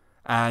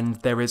 and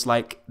there is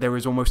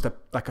almost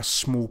a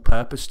small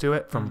purpose to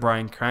it from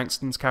Bryan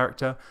Cranston's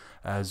character,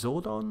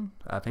 Zordon,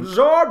 I think.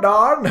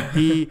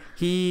 Zordon.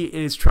 He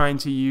is trying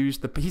to use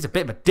he's a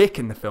bit of a dick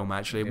in the film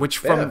actually, which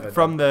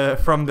from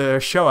the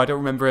show I don't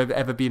remember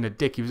ever being a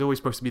dick. He was always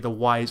supposed to be the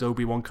wise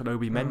Obi-Wan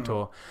Kenobi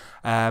mentor,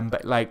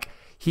 but like.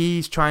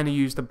 He's trying to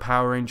use the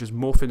Power Rangers'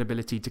 morphing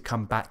ability to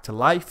come back to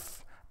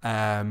life.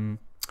 When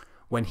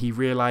he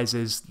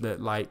realizes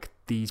that like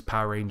these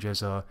Power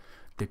Rangers they're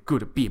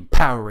good at being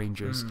Power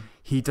Rangers,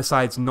 he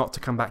decides not to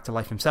come back to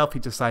life himself. He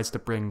decides to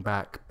bring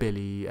back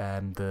Billy,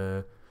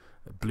 the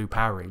Blue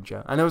Power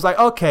Ranger. And I was like,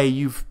 okay,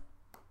 you've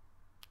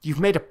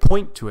made a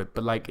point to it,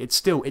 but like it's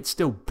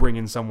still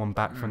bringing someone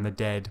back from the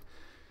dead,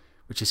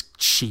 which is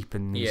cheap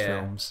in these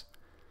films.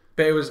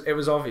 But it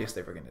was obvious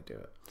they were going to do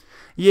it.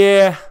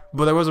 Yeah,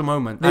 but there was a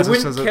moment. They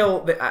wouldn't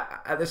kill.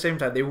 At the same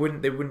time, they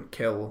wouldn't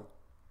kill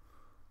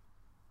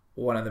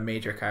one of the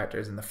major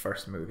characters in the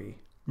first movie.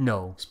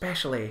 No,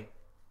 especially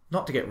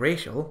not to get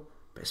racial,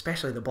 but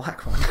especially the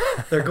black one.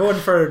 They're going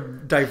for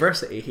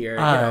diversity here. You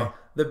know,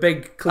 the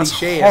big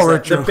cliche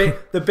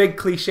the big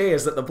cliche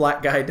is that the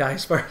black guy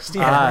dies first.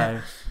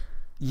 Yeah,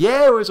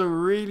 yeah, it was a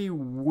really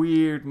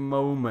weird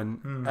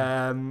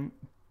moment.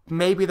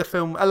 Maybe the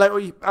film,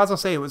 as I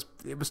say, it was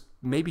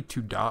maybe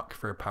too dark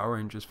for a Power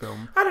Rangers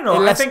film. I don't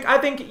know. I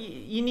think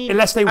you need.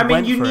 Unless they went for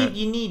it.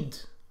 You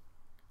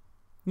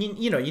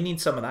need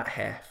some of that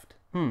heft.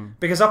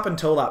 Because up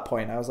until that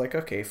point, I was like,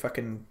 okay,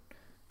 fucking,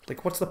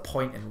 like, what's the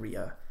point in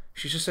Rhea?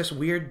 She's just this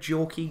weird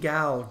jokey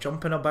gal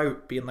jumping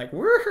about, being like,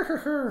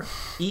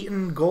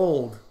 eating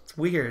gold. It's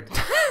weird.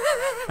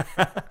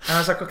 And I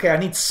was like, okay, I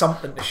need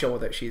something to show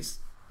that she's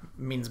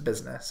means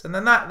business. And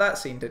then that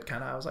scene did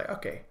kind of. I was like,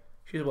 okay.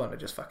 She's willing to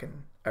just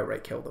fucking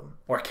outright kill them.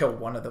 Or kill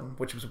one of them,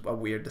 which was a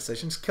weird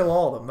decision. Just kill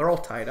all of them. They're all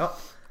tied up.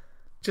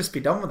 Just be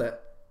done with it.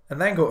 And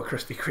then go to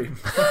Krispy Kreme.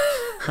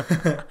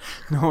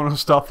 No one will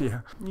stop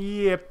you.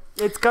 Yeah,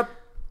 it's got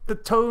the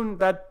tone,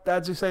 that,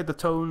 as you say, the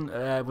tone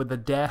with the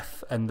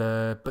death and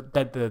but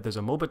then there's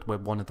a moment where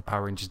one of the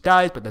Power Rangers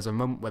dies, but there's a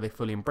moment where they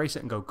fully embrace it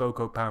and go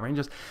Power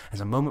Rangers.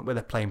 There's a moment where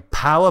they're playing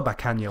Power by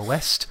Kanye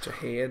West.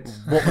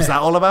 What was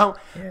that all about?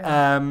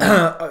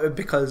 Yeah.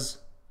 Because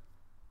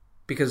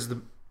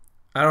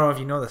I don't know if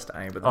you know this,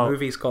 Danny, but the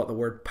movie's got the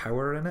word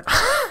power in it.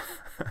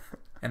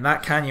 And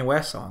that Kanye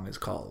West song is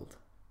called...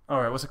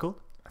 Alright, what's it called?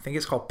 I think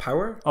it's called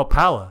Power. Oh,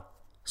 Power.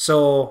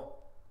 So,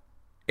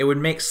 it would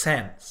make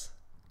sense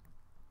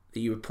that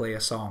you would play a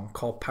song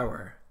called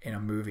Power in a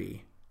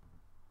movie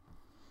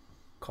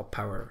called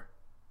Power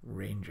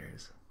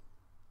Rangers.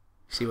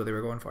 See what they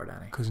were going for,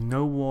 Danny? Because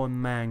no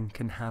one man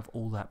can have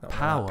all that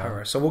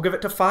power. So we'll give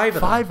it to 5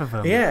 of them. 5 of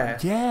them? Yeah.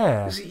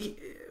 Yeah.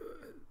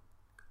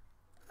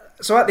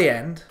 So at the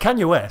end,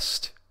 Kanye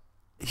West,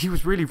 he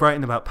was really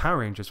writing about Power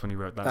Rangers when he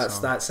wrote that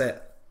song. That's it.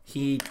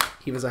 He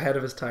was ahead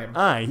of his time.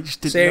 He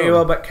just didn't Say know.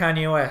 well about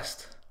Kanye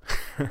West.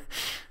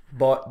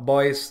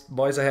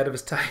 boys ahead of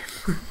his time.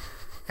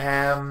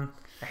 I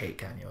hate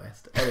Kanye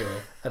West.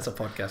 Anyway, that's a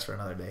podcast for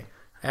another day.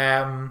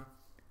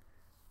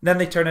 Then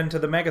they turn into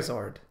the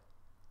Megazord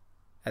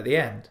at the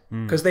end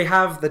because they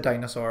have the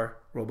dinosaur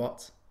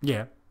robots.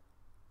 Yeah,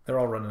 they're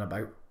all running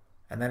about,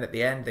 and then at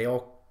the end they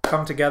all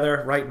come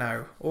together right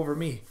now over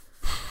me.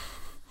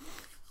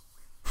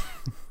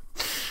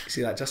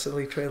 See that Justice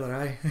League trailer,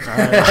 I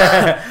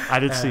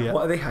did see it.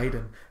 What are they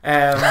hiding?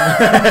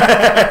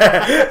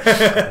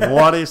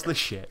 What is the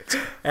shit?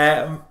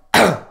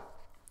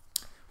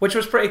 Which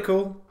was pretty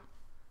cool.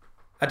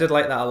 I did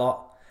like that a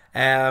lot.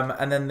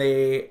 And then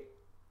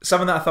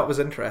something that I thought was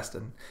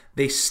interesting,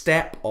 they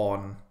step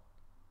on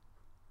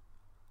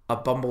a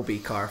Bumblebee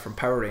car from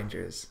Power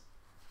Rangers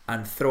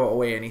and throw it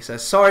away, and he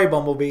says, "Sorry,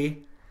 Bumblebee."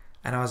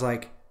 And I was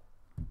like,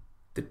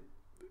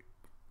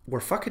 were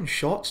fucking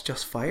shots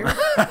just fired?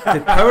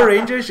 Did Power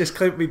Rangers just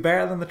claim to be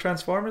better than the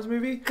Transformers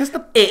movie? Because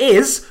it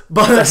is,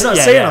 but that's not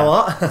saying a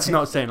lot. It's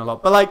not saying a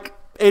lot, but like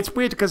it's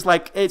weird because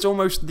like it's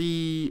almost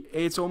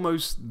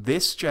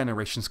this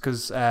generation's,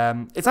 because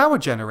it's our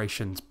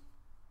generation's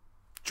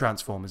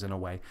Transformers in a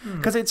way,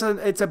 because it's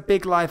a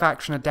big live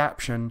action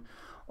adaptation.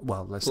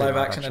 Well, let's say live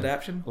action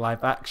adaptation.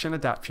 Live action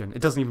adaptation.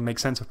 It doesn't even make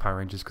sense with Power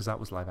Rangers because that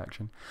was live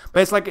action.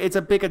 But it's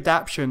a big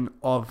adaptation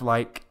of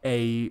like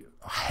a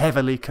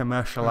heavily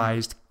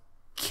commercialized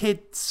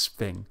kids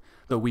thing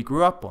that we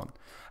grew up on.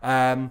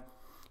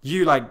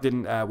 You like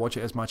didn't watch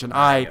it as much, and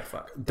I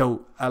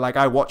don't.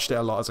 I watched it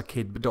a lot as a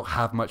kid, but don't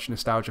have much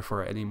nostalgia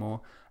for it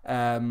anymore.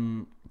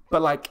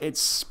 But like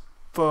it's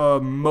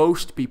for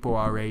most people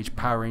our age,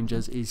 Power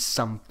Rangers is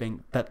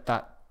something that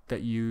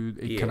that you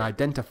can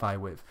identify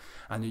with,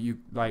 and that you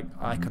like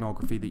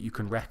iconography that you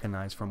can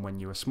recognize from when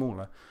you were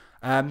smaller.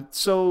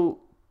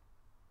 So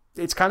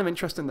it's kind of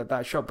interesting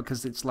that shot,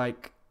 because it's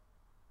like,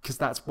 because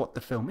that's what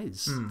the film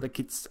is. Like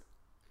it's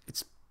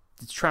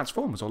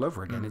Transformers all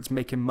over again. It's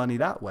making money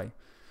that way.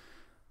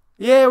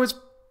 Yeah, it was a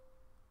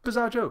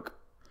bizarre joke.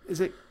 Is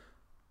it?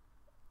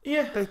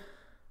 Yeah. They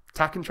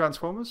attacking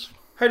Transformers?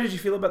 How did you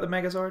feel about the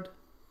Megazord?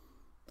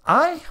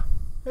 It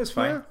was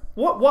fine. Yeah.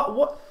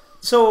 What?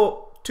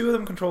 So 2 of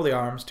them control the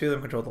arms, 2 of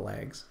them control the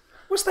legs.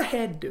 What's the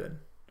head doing?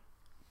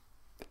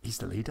 He's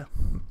the leader.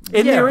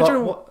 In the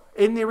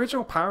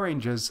original Power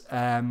Rangers,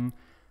 their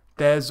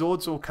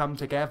Zords all come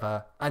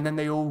together, and then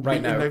they all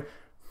right meet now.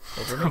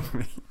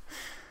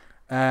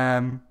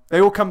 They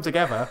all come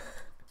together.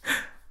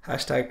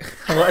 Hashtag.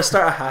 I want to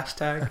start a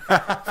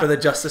hashtag for the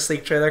Justice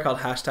League trailer called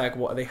hashtag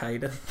What Are They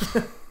Hiding?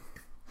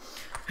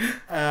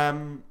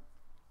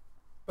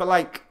 But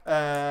like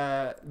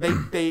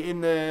they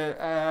in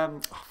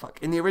the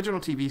in the original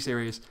TV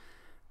series,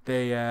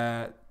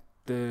 the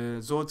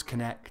Zords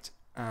connect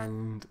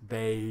and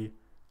they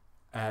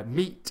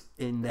meet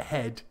in the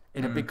head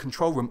in a big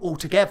control room all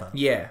together.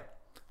 Yeah.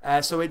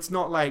 So it's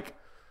not like,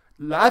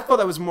 I thought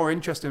that was a more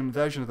interesting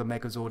version of the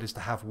Megazord, is to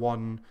have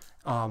one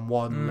arm,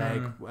 one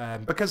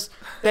leg, because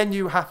then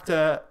you have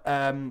to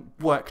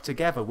work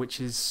together,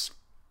 which is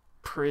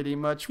pretty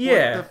much what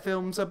the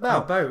film's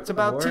about. It's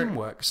about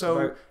teamwork.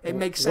 So it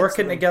makes sense.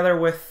 Working together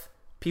with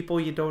people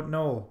you don't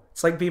know.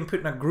 It's like being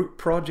put in a group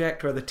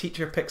project where the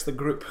teacher picks the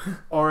group.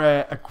 Or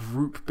a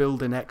group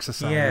building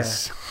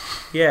exercise.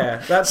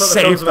 Yeah, that's what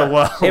Save the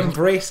world.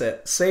 Embrace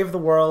it. Save the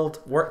world.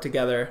 Work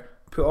together.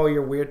 Put all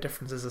your weird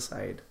differences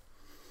aside.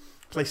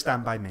 Play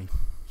Stand By Me.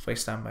 Play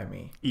Stand By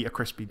Me. Eat a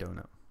crispy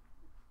donut.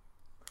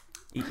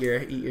 Eat your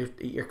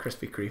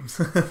Krispy Kremes.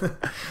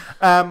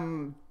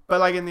 But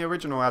like in the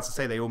original, as I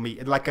say, they all meet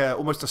in like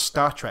almost a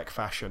Star Trek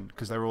fashion,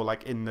 because they're all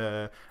like and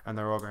they're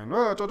all going,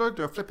 oh, don't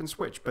do a flip and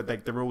switch, but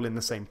they're all in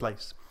the same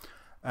place.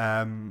 So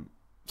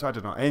I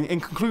don't know. In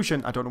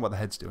conclusion, I don't know what the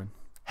head's doing.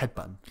 Head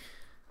button.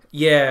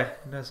 Yeah,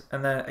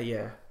 and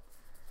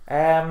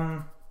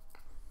then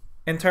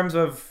in terms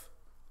of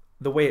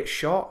the way it's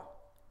shot,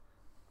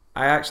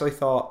 I actually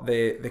thought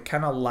the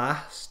kind of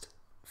last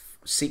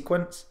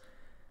sequence,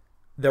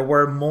 there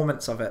were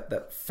moments of it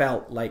that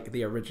felt like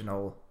the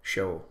original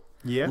show.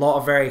 Yeah. A lot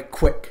of very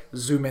quick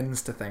zoom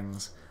ins to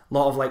things. A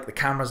lot of like the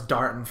camera's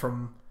darting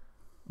from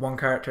one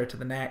character to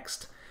the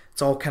next.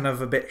 It's all kind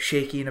of a bit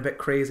shaky and a bit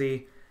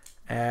crazy.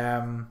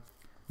 The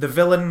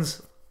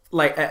villains,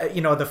 like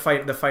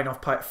the final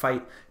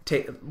fight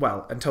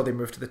until they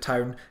move to the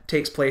town,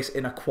 takes place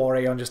in a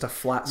quarry on just a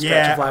flat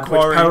stretch of land, which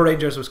Power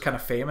Rangers was kind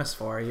of famous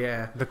for.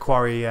 Yeah, the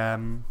quarry.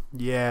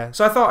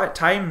 So I thought at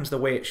times the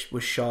way it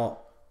was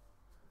shot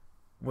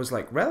was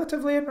like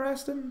relatively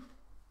interesting.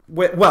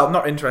 Well,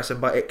 not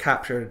interesting, but it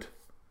captured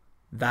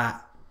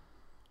that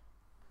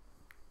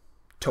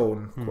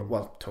tone.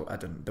 Well, I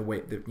didn't. The way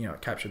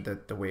it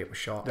captured the way it was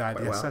shot. The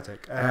quite well.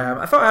 aesthetic.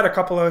 I thought I had a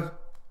couple of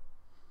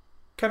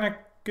kind of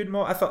good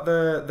moments. I thought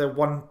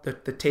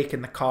the take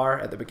in the car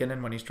at the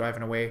beginning when he's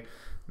driving away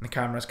and the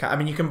camera's I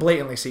mean, you can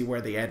blatantly see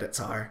where the edits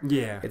are.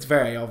 Yeah, it's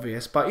very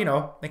obvious, but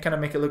they kind of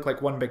make it look like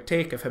one big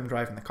take of him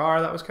driving the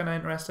car. That was kind of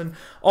interesting.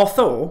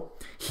 Although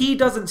he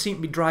doesn't seem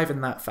to be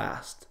driving that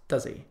fast,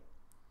 does he?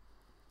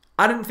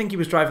 I didn't think he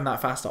was driving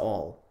that fast at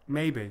all.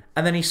 Maybe.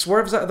 And then he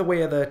swerves out of the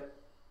way of the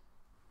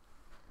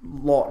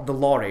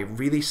lorry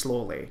really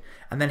slowly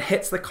and then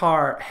hits the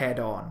car head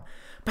on.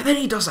 But then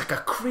he does like a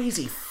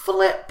crazy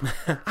flip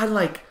and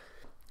like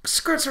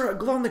skirts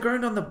along the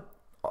ground on the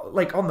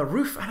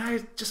roof. And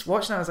I just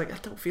watched and I was like, I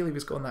don't feel he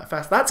was going that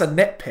fast. That's a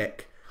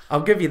nitpick.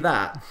 I'll give you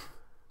that.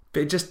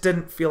 But it just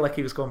didn't feel like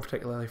he was going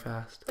particularly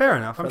fast. Fair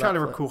enough. I'm trying to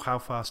recall how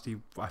fast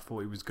I thought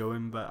he was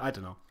going, but I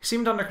don't know. He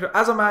seemed under control.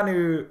 As a man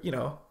who,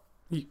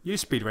 You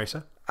speed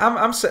racer.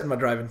 I'm sitting my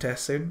driving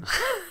test soon.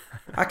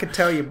 I could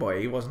tell you,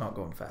 boy, he was not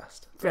going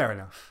fast. Fair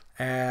enough.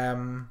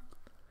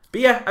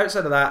 But yeah,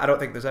 outside of that, I don't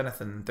think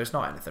there's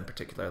not anything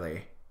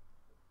particularly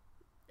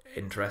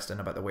interesting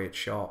about the way it's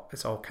shot.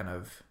 It's all kind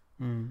of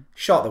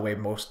shot the way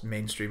most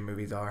mainstream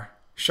movies are.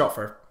 Shot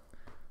for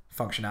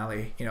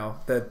functionality.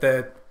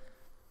 The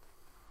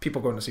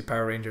people going to see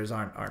Power Rangers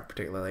aren't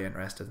particularly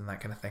interested in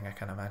that kind of thing, I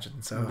can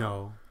imagine. So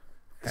no.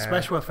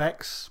 Special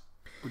effects.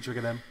 What'd you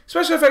look at them?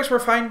 Special effects were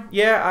fine.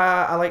 Yeah,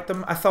 I liked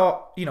them. I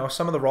thought,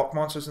 some of the rock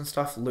monsters and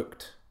stuff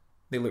looked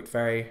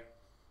very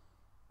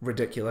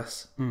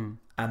ridiculous. And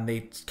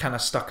they kind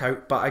of stuck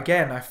out. But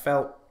again, I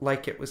felt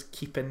like it was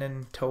keeping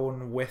in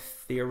tone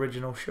with the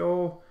original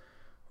show,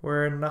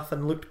 where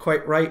nothing looked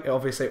quite right.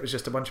 Obviously, it was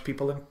just a bunch of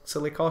people in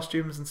silly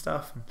costumes and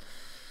stuff.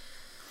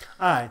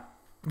 Aye.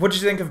 What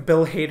did you think of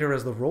Bill Hader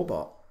as the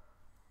robot?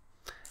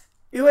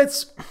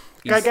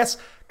 I guess,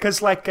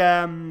 because like...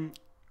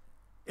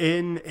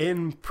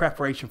 In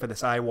preparation for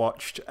this, I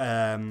watched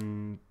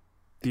the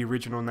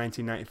original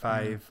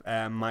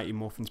 1995 Mighty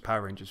Morphin's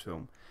Power Rangers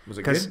film. Was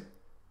it good?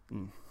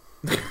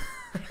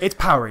 It's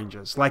Power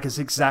Rangers. Like, it's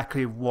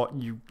exactly what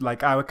you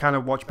like. I would kind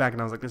of watch back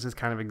and I was like, this is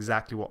kind of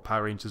exactly what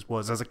Power Rangers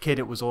was. As a kid,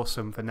 it was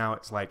awesome. For now,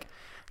 it's like,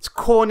 it's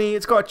corny.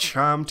 It's got a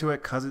charm to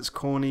it because it's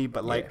corny,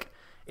 but like,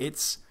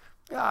 it's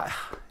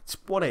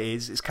what it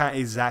is. It's kind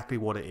of exactly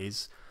what it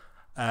is.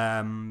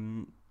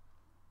 And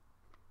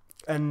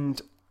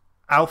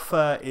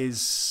Alpha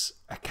is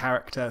a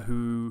character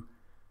who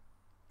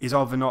is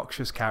of an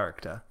obnoxious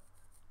character,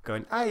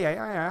 going aye aye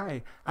aye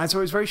aye, and so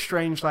it's very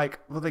strange. Like,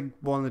 well, they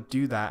want to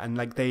do that, and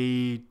like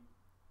they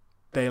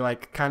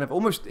like kind of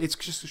almost. It's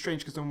just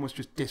strange because they almost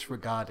just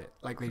disregard it.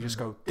 Like they just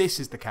go, "This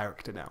is the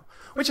character now,"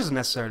 which isn't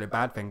necessarily a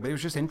bad thing, but it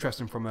was just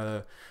interesting from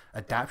a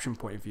adaptation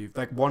point of view.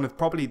 Like one of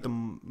probably the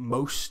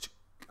most.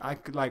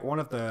 One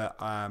of the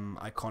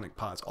iconic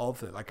parts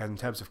of it, like in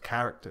terms of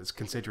characters,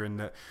 considering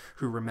that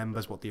who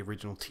remembers what the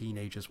original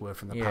teenagers were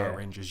from the Power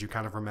Rangers, you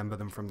kind of remember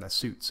them from their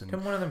suits. And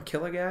didn't one of them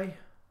kill a guy,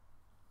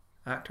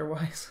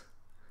 actor-wise?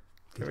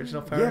 The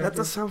original Power Rangers? Rangers? That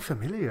does sound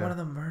familiar. One of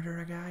them murder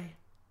a guy?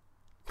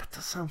 That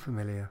does sound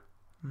familiar.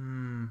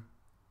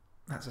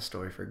 That's a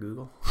story for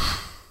Google.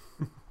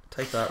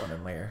 Type that one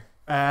in later.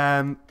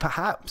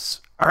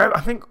 Perhaps.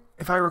 I think,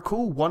 if I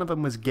recall, one of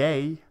them was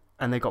gay,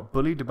 and they got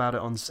bullied about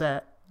it on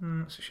set.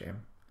 That's a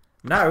shame.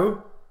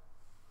 Now,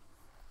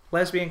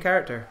 lesbian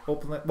character.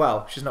 Openly,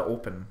 well, she's not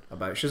open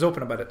about it. She's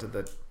open about it to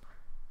the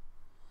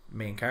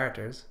main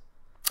characters.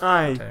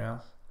 Aye. To anyone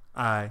else.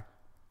 Aye.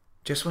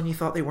 Just when you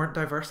thought they weren't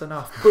diverse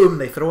enough, boom,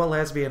 they throw a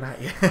lesbian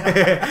at you.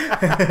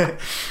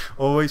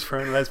 Always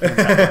throwing lesbians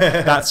at you.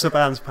 That's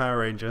Saban's Power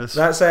Rangers.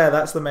 That's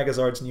the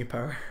Megazord's new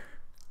power.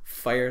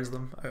 Fires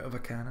them out of a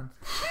cannon.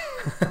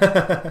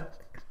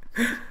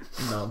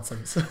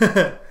 Nonsense.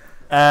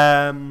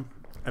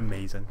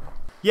 Amazing.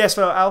 Yeah,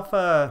 so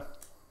Alpha,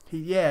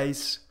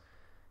 he's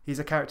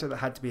a character that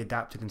had to be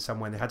adapted in some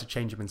way. They had to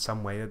change him in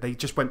some way. They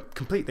just went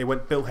complete. They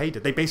went Bill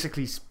Hader. They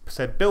basically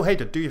said, Bill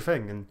Hader, do your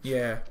thing and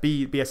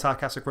be a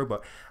sarcastic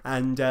robot.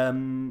 And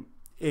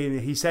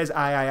he says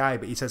aye,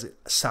 but he says it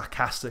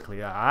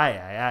sarcastically.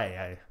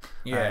 Aye.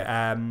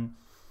 Yeah.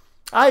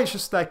 It's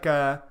just like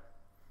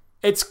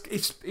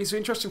it's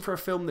interesting for a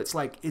film that's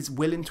like is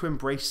willing to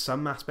embrace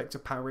some aspects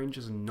of Power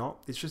Rangers and not.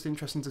 It's just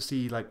interesting to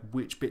see like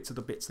which bits are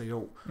the bits they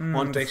don't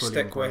want to fully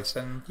embrace.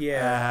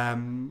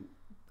 And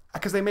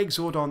because they make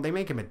Zordon, they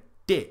make him a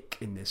dick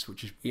in this,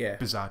 which is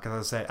bizarre.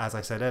 Because as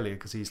I said earlier,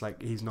 because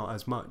he's not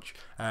as much.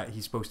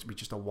 He's supposed to be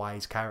just a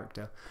wise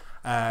character,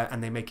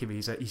 and they make him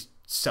he's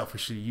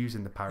selfishly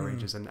using the Power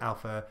Rangers and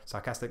Alpha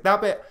sarcastic.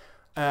 That bit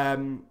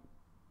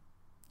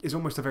is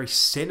almost a very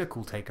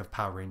cynical take of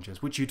Power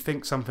Rangers, which you'd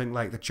think something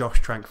like the Josh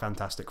Trank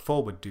Fantastic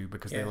Four would do,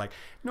 because they're like,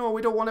 no,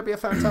 we don't want to be a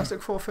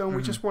Fantastic Four film.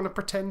 We just want to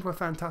pretend we're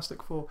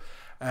Fantastic Four.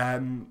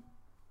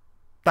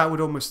 It's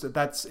almost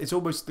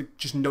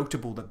just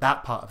notable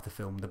that part of the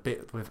film, the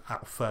bit with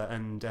Alpha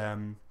and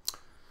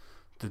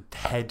the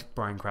head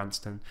Bryan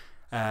Cranston,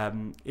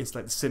 is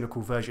like the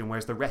cynical version,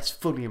 whereas the rest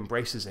fully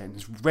embraces it and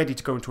is ready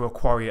to go into a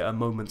quarry at a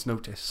moment's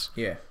notice.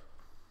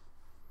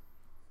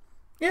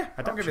 Yeah,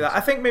 I'll give you that. I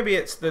think maybe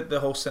it's the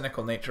whole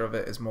cynical nature of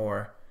it is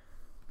more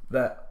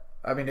that,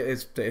 I mean, it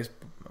is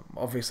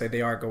obviously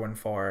they are going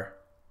for,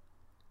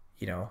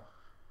 the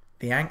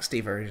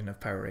angsty version of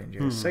Power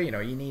Rangers. So, you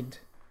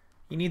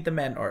need the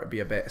mentor to be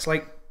a bit. It's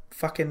like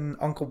fucking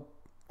Uncle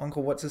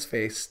what's his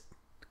face?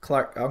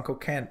 Uncle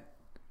Kent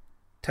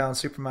telling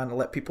Superman to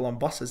let people on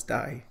buses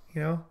die,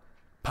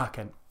 Pa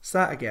Kent. It's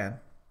that again.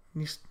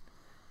 He's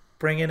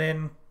bringing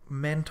in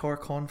mentor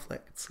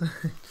conflicts.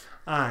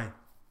 Aye.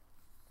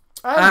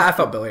 I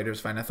thought Bill Hader was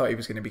fine. I thought he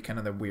was going to be kind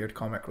of the weird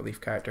comic relief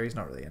character. He's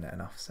not really in it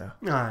enough. So.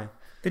 Aye.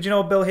 Did you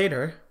know Bill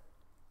Hader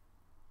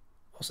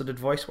also did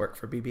voice work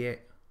for BB-8?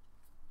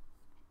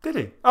 Did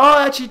he? Oh,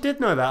 I actually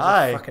did know that.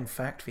 That's a fucking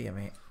fact for you,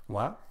 mate.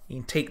 What? You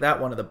can take that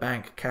one to the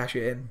bank, cash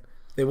it in.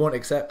 They won't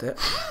accept it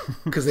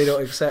because they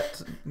don't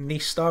accept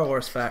niche Star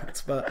Wars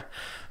facts. But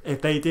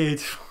if they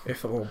did,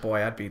 oh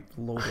boy, I'd be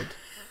loaded.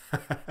 Nah,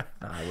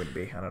 I wouldn't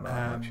be. I don't know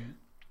how much.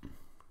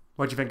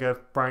 What do you think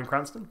of Bryan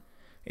Cranston?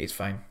 He's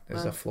fine.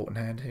 There's a floating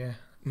head. Yeah,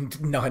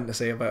 nothing to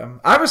say about him.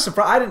 I was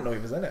surprised. I didn't know he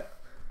was in it.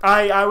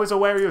 I was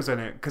aware he was in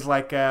it because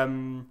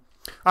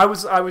I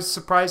was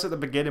surprised at the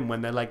beginning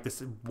when they're like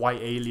this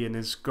white alien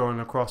is going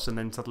across and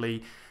then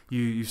suddenly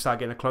you start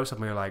getting a close up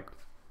and you're like,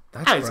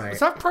 is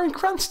that Bryan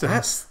Cranston?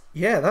 That's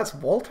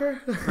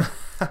Walter.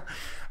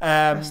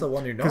 That's the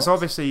one who knows. Because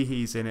obviously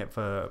he's in it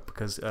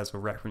because as a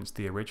reference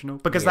to the original,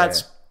 because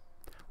that's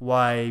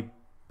why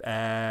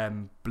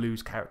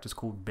Blue's character's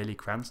called Billy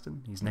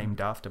Cranston. He's named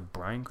after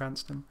Bryan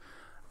Cranston,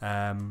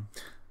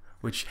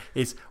 which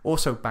is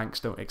also Banks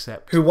don't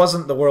accept. Who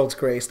wasn't the world's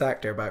greatest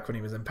actor back when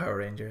he was in Power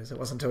Rangers. It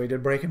wasn't until he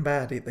did Breaking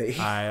Bad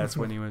that's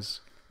when he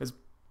was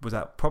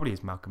that probably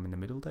his Malcolm in the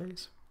Middle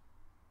days?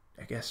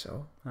 I guess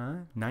so.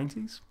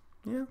 90s?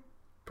 Yeah.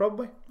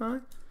 Probably. Aye.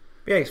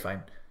 Yeah, he's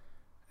fine.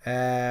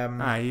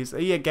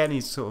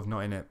 He's sort of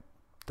not in it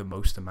the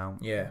most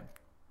amount. Yeah.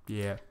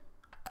 Yeah.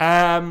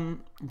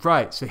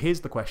 Right, so here's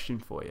the question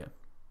for you.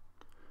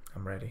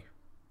 I'm ready.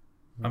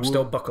 I'm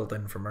still buckled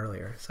in from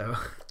earlier, so.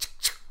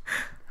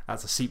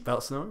 That's a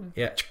seatbelt scenario?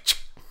 Yeah.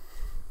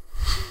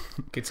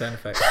 Good sound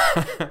effect.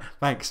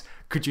 Thanks.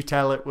 Could you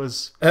tell it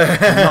was not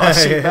a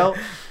seatbelt?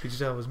 Could you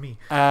tell it was me?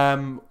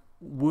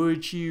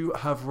 Would you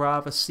have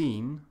rather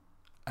seen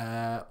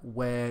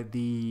where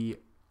the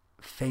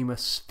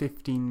famous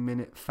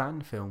 15-minute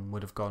fan film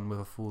would have gone with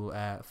a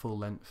full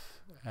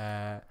length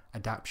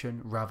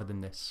adaptation rather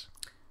than this?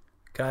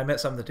 Can I admit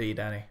something to you,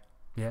 Danny?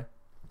 Yeah.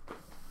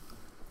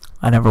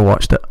 I never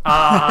watched it.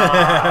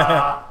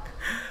 I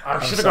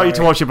should have got you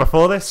to watch it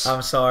before this.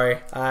 I'm sorry.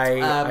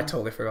 I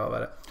totally forgot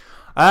about it.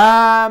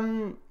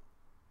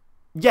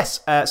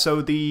 Yes.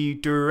 So the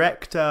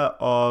director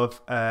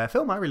of a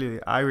film I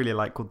really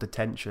like called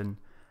Detention.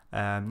 It's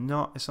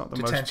not the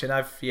Detention.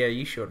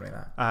 You showed me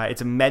that.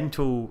 It's a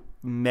mental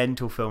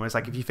film. It's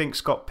like if you think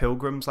Scott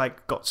Pilgrim's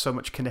like got so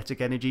much kinetic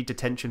energy,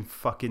 Detention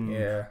fucking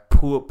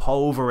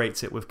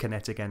pulverates it with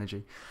kinetic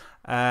energy.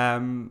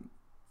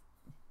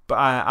 But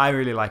I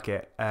really like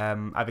it.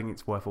 I think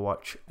it's worth a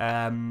watch.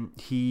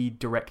 He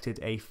directed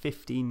a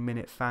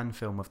 15-minute fan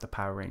film of the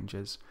Power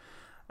Rangers.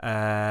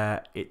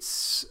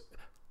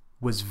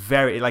 Was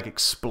very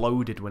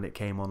exploded when it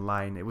came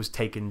online. It was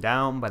taken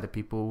down by the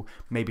people,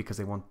 maybe because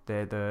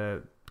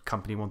the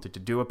company wanted to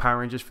do a Power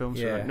Rangers film.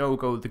 So like, no,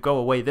 go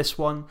away this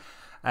one.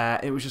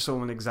 It was just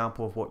an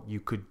example of what you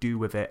could do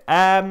with it.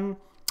 I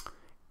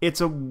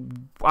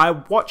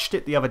watched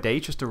it the other day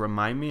just to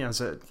remind me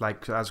as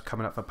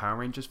coming up for Power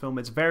Rangers film.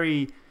 It's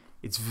very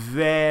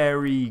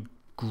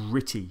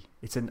gritty.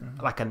 It's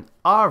an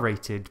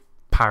R-rated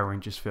Power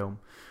Rangers film,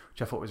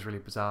 which I thought was really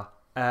bizarre.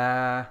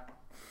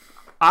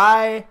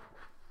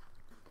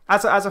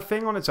 As a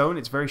thing on its own,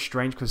 it's very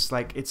strange because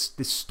it's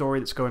this story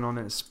that's going on,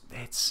 and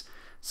it's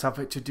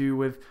something to do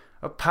with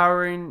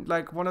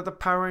one of the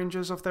Power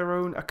Rangers of their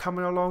own are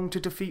coming along to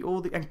defeat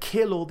and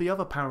kill all the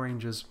other Power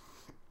Rangers.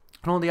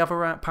 And all the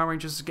other Power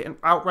Rangers are getting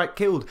outright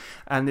killed.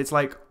 And it's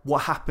like,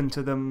 what happened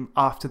to them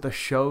after the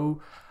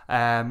show?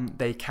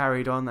 They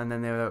carried on, and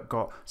then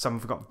some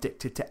of them got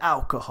addicted to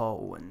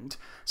alcohol, and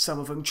some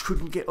of them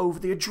couldn't get over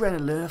the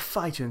adrenaline of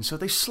fighting, so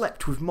they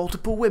slept with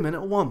multiple women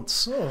at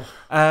once.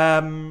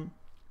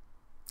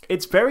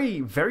 It's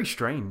very, very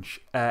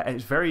strange.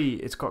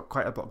 It's got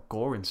quite a lot of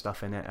gore and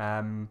stuff in it.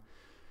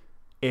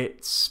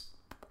 It's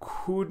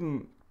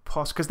couldn't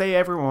possibly because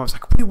everyone was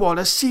like, we want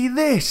to see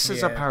this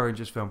as a Power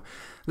Rangers film.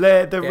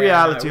 The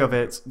reality of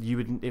it, it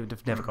would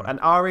have never got an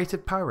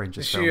R-rated Power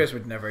Rangers film. The studios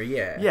would never,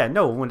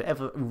 no one would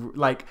ever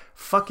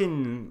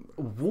fucking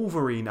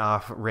Wolverine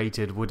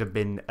R-rated would have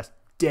been a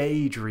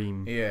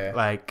daydream.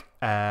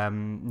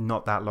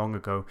 Not that long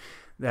ago.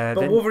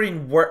 But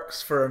Wolverine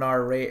works for an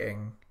R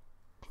rating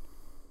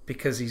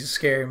because he's a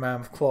scary man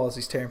with claws.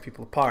 He's tearing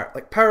people apart.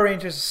 Like Power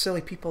Rangers are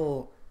silly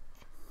people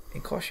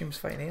in costumes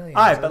fighting aliens.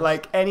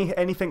 But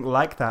anything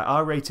like that,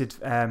 R-rated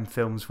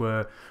films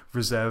were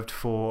reserved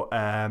for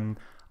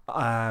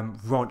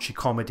raunchy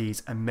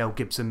comedies and Mel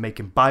Gibson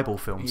making Bible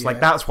films.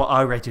 That's what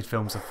R-rated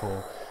films are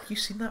for. You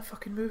seen that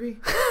fucking movie?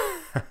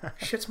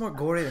 Shit's more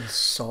gory than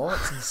Saw.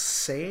 It's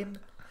insane.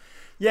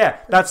 Yeah,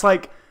 that's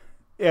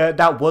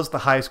that was the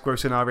highest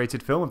grossing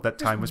R-rated film of that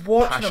time. Was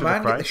watching a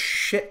man get the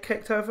shit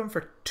kicked out of him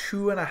for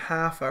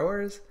 2.5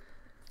 hours.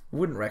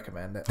 Wouldn't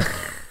recommend it.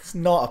 It's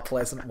not a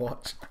pleasant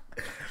watch.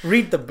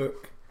 Read the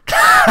book.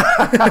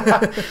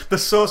 The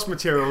source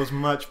material was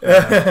much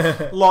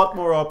better. A lot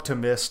more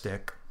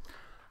optimistic.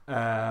 It's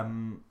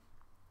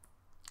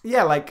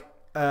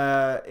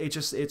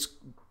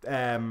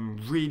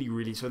really,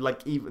 really, so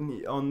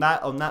even on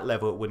that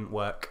level it wouldn't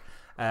work.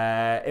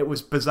 It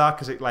was bizarre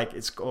because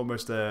it's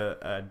almost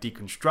a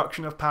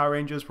deconstruction of Power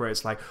Rangers, where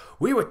it's like,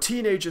 we were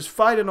teenagers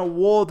fighting a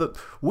war that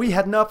we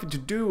had nothing to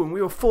do and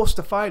we were forced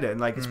to fight it,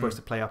 and it's supposed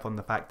to play up on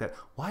the fact that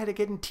why are they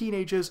getting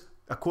teenagers,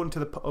 according to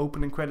the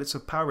opening credits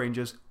of Power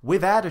Rangers,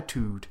 with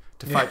attitude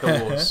to fight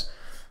the wars.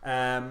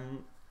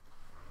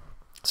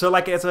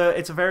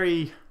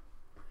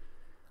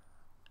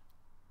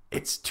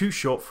 It's too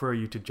short for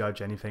you to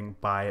judge anything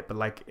by it,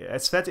 but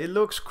it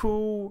looks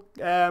cool,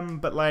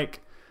 but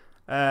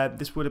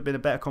this would have been a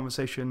better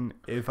conversation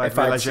if I'd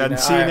realised you hadn't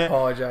seen it. I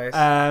apologise.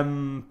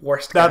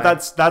 Worst guy.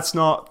 That's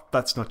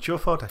not your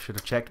fault. I should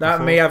have checked that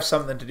before. May have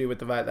something to do with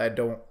the fact that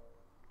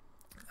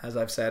as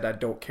I've said, I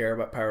don't care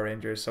about Power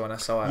Rangers, so when I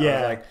saw it, I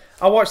was like,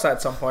 I'll watch that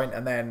at some point,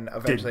 and then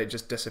eventually it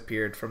just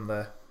disappeared from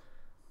the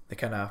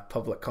kind of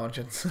public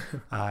conscience.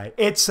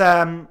 It's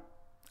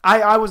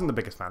I wasn't the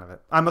biggest fan of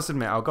it. I must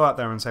admit, I'll go out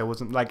there and say it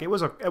wasn't it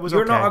was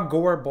You're okay. not a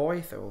gore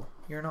boy though.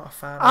 You're not a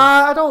fan of...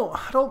 I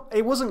don't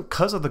it wasn't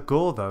because of the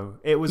gore though.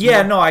 It was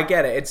no, I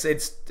get it.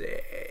 It's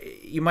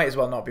you might as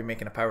well not be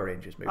making a Power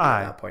Rangers movie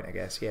at that point, I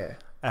guess.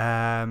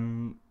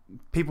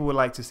 People would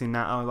like to see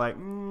that. I was like,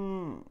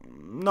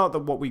 not that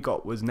what we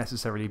got was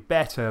necessarily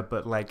better,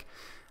 but I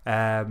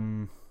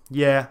don't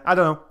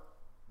know.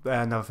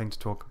 Another thing to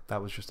talk.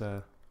 That was just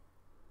a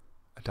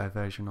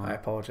diversion on. I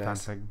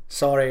apologize.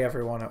 Sorry,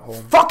 everyone at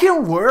home.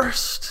 Fucking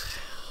worst.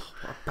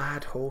 What a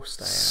bad host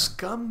I am.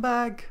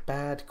 Scumbag.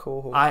 Bad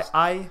co-host.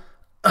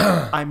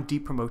 I'm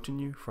de-promoting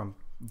you from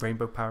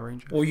Rainbow Power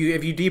Rangers. Well,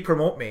 if you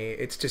de-promote me,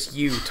 it's just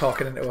you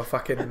talking into a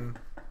fucking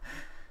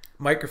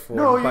microphone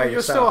No, by you're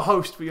yourself. still a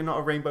host, but you're not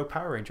a Rainbow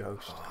Power Ranger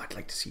host. Oh, I'd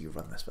like to see you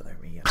run this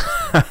without me.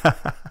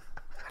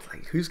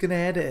 Like, who's gonna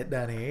edit it,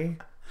 Danny?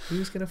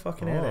 Who's gonna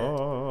fucking edit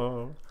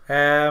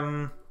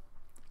it?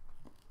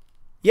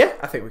 Yeah,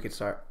 I think we could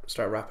start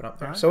wrapping up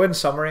there. Right. So in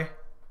summary,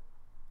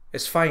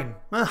 it's fine,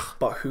 Ugh.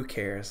 but who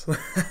cares?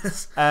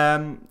 As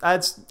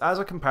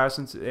a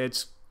comparison,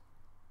 it's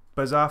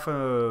bizarre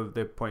from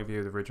the point of view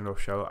of the original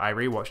show. I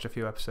rewatched a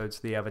few episodes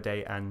the other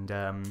day, and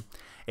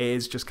it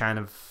is just kind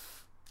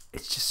of,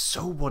 it's just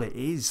so what it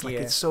is. Like,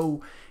 Yeah.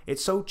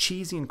 it's so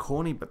cheesy and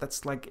corny, but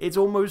that's like, it's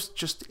almost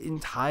just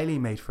entirely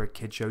made for a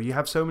kid show. You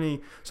have so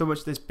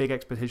much this big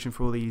expectation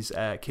for all these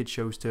kid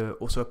shows to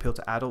also appeal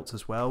to adults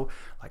as well,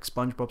 like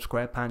SpongeBob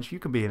SquarePants. You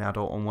can be an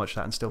adult and watch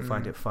that and still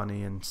find it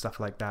funny and stuff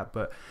like that,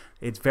 but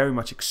it's very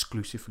much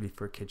exclusively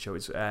for a kid show.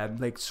 It's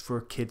like for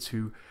kids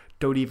who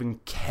don't even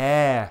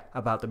care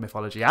about the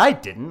mythology. I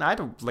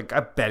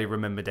barely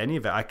remembered any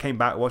of it. I came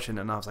back watching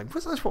it and I was like,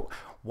 what's this?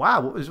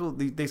 Wow, what was all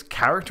these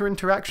character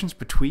interactions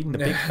between the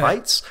big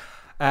fights?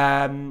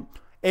 I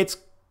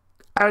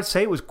would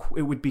say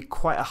it would be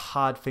quite a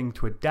hard thing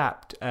to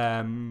adapt.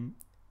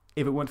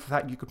 If it weren't for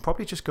that, you could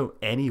probably just go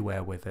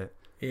anywhere with it.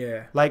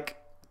 Yeah. Like,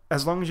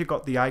 as long as you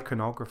got the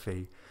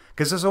iconography.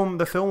 Because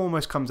the film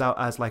almost comes out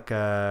as like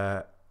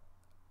an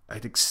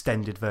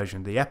extended version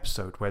of the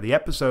episode, where the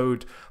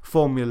episode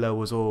formula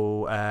was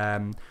all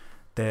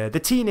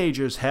the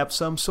teenagers have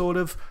some sort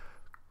of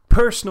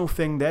personal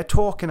thing they're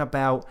talking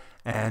about,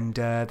 and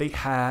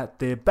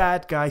the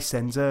bad guy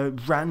sends a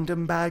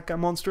random bad guy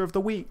monster of the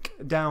week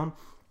down,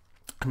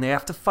 and they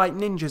have to fight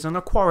ninjas in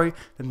a quarry.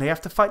 Then they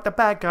have to fight the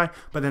bad guy,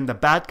 but then the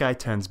bad guy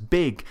turns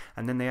big,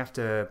 and then they have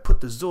to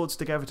put the Zords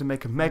together to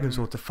make a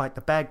Megazord to fight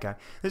the bad guy.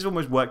 This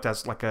almost worked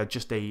as like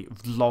just a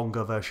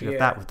longer version of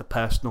that, with the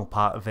personal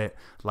part of it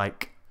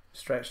like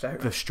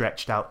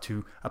stretched out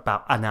to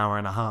about an hour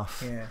and a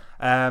half.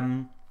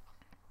 Yeah.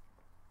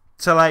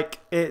 So like,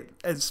 it,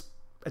 as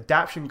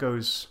adaptation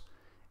goes,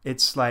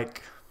 it's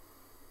like,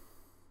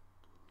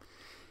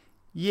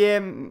 yeah,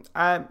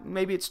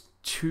 maybe it's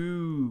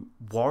too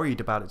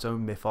worried about its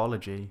own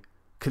mythology,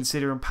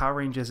 considering Power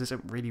Rangers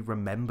isn't really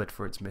remembered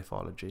for its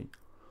mythology.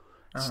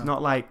 It's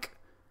not like,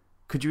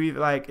 could you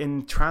even, like,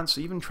 in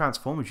even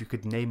Transformers, you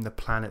could name the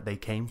planet they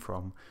came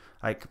from.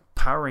 Like,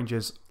 Power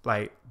Rangers,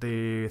 like,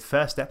 the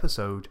first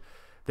episode,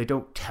 they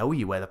don't tell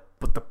you what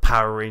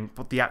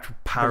the actual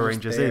Power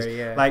Rangers is.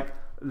 Yeah. Like,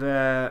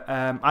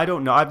 I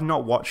don't know, I've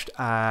not watched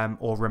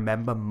or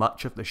remember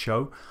much of the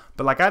show,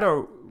 but like, I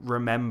don't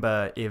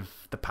remember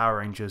if the Power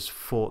Rangers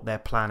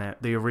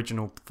the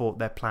original fought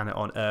their planet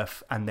on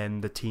Earth, and then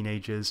the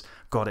teenagers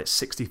got it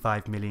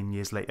 65 million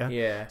years later.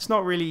 Yeah. It's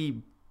not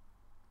really,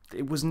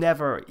 it was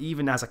never,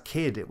 even as a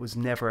kid, it was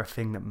never a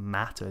thing that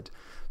mattered.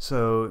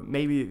 So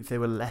maybe if they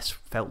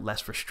felt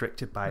less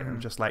restricted by it, and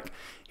just like,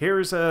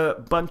 here's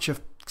a bunch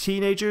of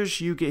teenagers,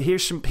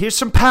 here's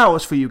some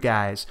powers for you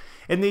guys.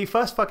 In the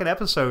first fucking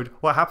episode,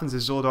 what happens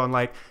is Zordon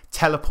like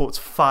teleports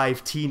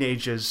 5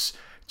 teenagers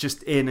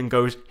just in and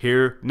goes,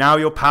 here, now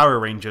you're Power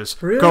Rangers.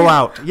 Really? Go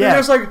out. Yeah. And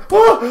it's like,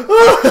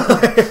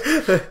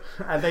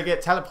 and they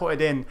get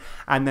teleported in,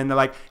 and then they're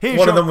like, here's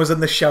one of them was in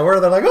the shower.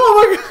 They're like,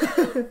 oh my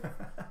god.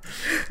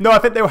 No, I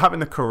think they were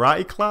having a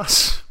karate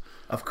class.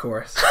 Of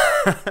course.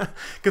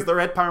 Because the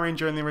Red Power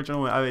Ranger in the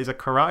original is a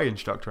karate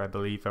instructor, I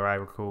believe, or I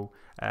recall.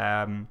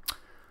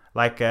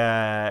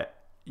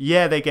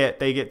 Yeah, they get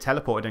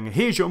teleported, and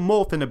here's your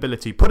morphing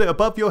ability. Put it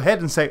above your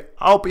head and say,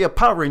 I'll be a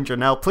Power Ranger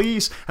now,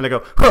 please. And I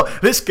go, oh,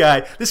 this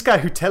guy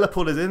who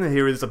teleported in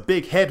here is a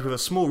big head with a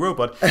small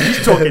robot.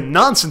 He's talking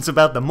nonsense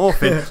about the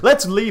morphing.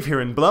 Let's leave here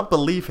and not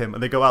believe him.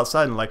 And they go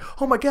outside and like,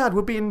 oh my god,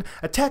 we're being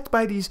attacked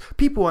by these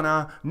people and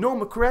our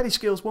normal karate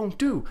skills won't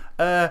do.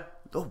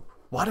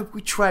 Why don't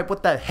we try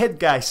what that head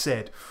guy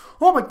said?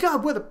 Oh my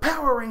god, we're the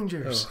Power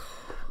Rangers.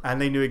 And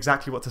they knew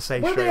exactly what to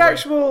say.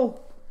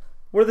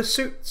 Were the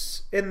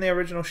suits in the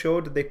original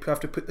show, did they have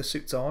to put the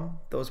suits on?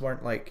 Those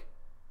weren't like,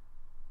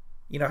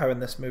 you know how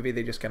in this movie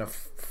they just kind of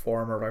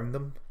form around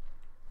them?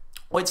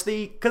 Well,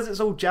 because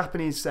it's all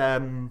Japanese,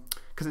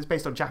 because it's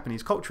based on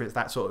Japanese culture, it's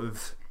that sort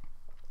of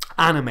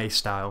anime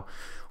style,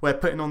 where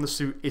putting on the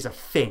suit is a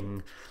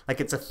thing.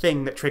 Like, it's a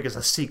thing that triggers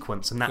a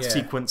sequence, and that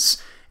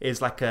sequence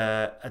is like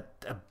a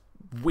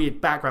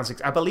weird background.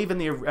 I believe in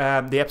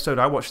the episode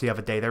I watched the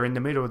other day, they're in the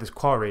middle of this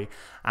quarry,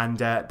 and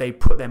they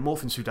put their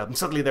morphing suit up, and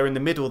suddenly they're in the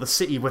middle of the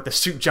city with the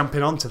suit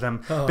jumping onto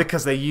them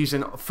because they're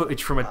using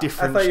footage from a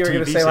different TV I thought you were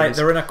going to say, series. like,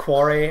 they're in a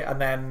quarry and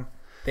then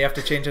they have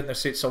to change in their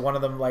suits, so one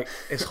of them like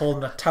is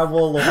holding a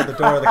towel over the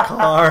door of the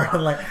car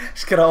and like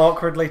just kind of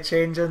awkwardly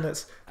changing.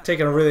 It's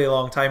taking a really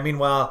long time.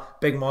 Meanwhile,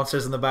 big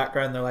monsters in the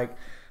background, they're like,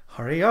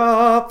 hurry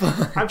up.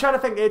 I'm trying to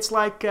think. It's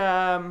like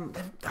I'm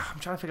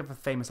trying to think of a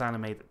famous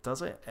anime that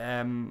does it.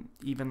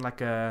 Even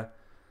like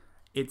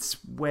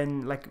it's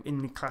when, like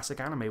in the classic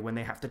anime, when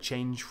they have to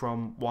change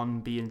from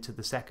one being to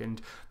the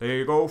second,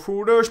 they go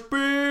through this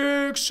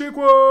big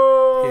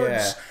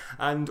sequence,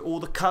 and all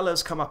the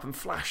colors come up and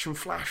flash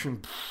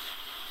and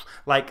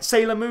like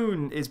Sailor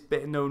Moon is a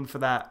bit known for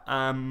that.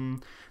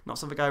 not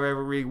something I've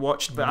ever really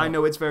watched, but I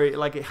know it's very,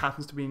 like, it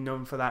happens to be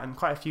known for that, and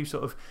quite a few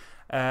sort of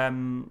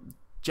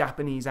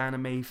Japanese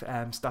anime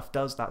stuff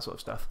does that sort of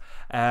stuff.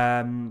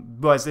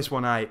 Whereas this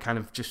one, it kind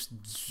of just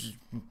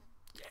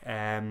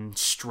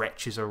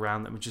stretches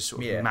around them, just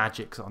sort of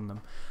magics on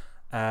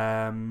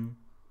them.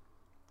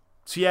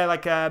 So yeah,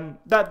 like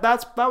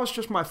that was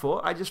just my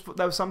thought. I just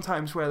there were some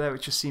times where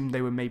it just seemed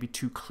they were maybe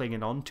too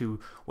clinging on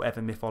to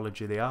whatever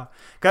mythology they are,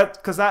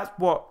 because that's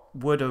what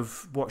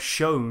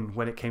shown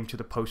when it came to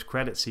the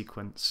post-credit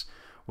sequence,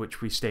 which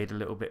we stayed a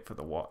little bit for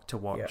to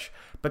watch,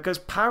 because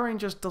Power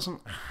Rangers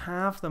doesn't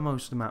have the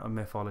most amount of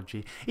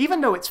mythology, even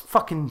though it's a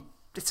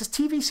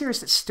TV series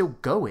that's still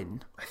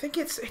going. I think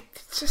it's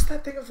just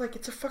that thing of like,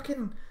 it's a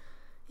fucking,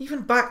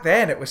 even back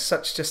then it was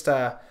such just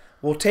a,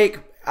 we'll take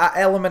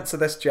elements of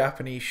this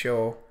Japanese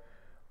show,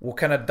 we'll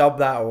kind of dub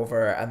that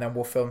over, and then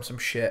we'll film some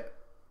shit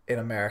in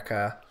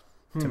America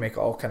to make it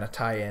all kind of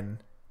tie in,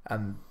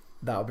 and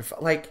that'll be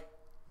like,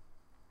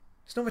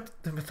 there's no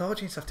the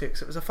mythology and stuff too,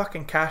 because it was a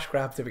fucking cash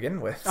grab to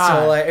begin with.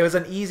 So like, it was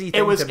an easy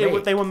thing to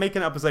make. They were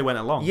making it up as they went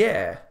along.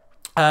 Yeah.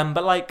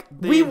 But like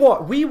we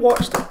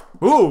watched.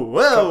 Ooh,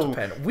 well,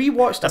 we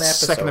watched an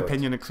episode. Second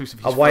opinion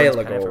exclusive. A while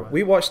ago.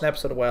 We watched an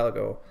episode a while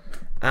ago,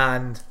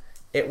 and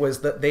it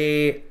was that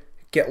they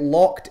get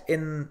locked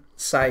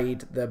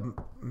inside the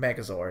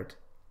Megazord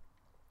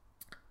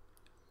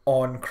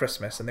on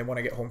Christmas, and they want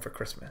to get home for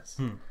Christmas.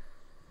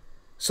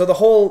 So the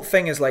whole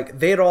thing is like,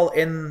 they're all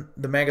in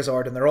the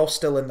Megazord and they're all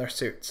still in their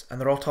suits,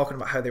 and they're all talking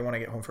about how they want to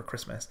get home for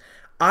Christmas.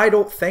 I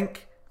don't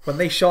think, when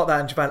they shot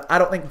that in Japan, I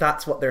don't think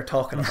that's what they're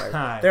talking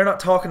about. They're not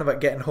talking about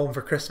getting home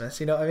for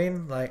Christmas, you know what I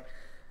mean? Like,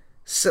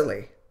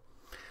 silly.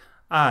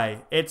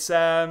 It's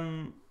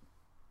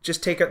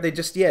just take it.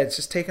 It's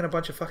just taking a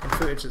bunch of fucking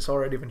footage that's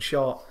already been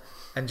shot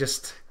and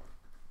just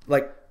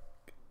like,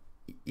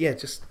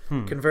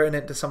 converting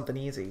it into something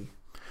easy.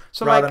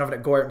 So rather than having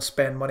to go out and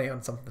spend money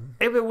on something.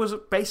 If it was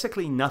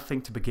basically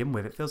nothing to begin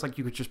with, it feels like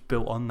you could just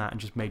build on that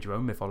and just made your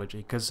own mythology.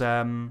 Because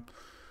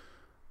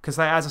as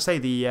I say,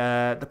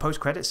 the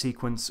post-credit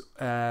sequence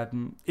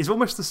is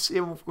almost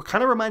it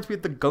kind of reminds me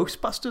of the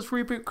Ghostbusters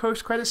reboot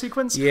post-credit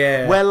sequence.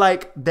 Yeah. Where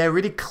like they're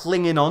really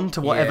clinging on to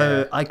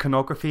whatever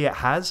iconography it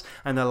has,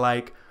 and they're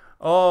like,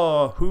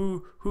 oh,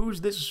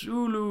 who's this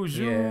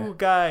Zulu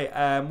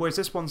guy? Whereas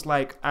this one's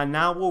like, and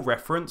now we'll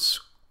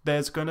reference,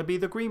 there's going to be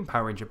the Green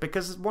Power Ranger,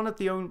 because one of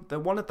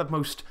the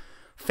most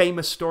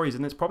famous stories,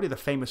 and it's probably the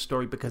famous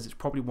story because it's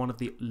probably one of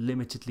the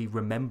limitedly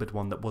remembered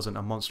one that wasn't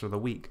a Monster of the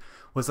Week,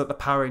 was that the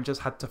Power Rangers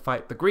had to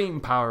fight the Green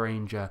Power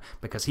Ranger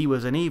because he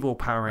was an evil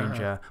Power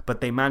Ranger,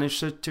 but they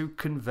managed to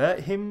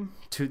convert him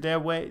to their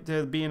way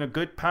to being a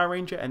good Power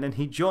Ranger, and then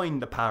he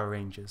joined the Power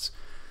Rangers.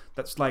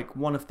 That's like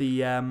one of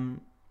the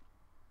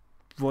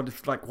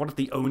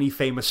only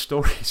famous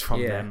stories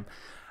from them.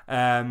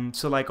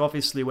 So like,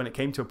 obviously when it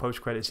came to a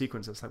post-credit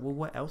sequence, it's like, well,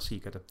 what else are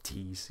you gonna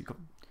tease?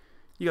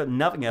 You got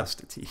nothing else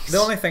to tease. The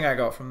only thing I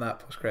got from that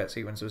post-credit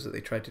sequence was that they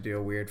tried to do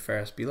a weird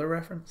Ferris Bueller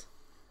reference,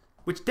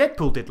 which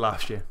Deadpool did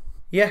last year.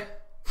 Yeah,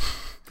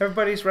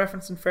 everybody's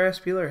referencing Ferris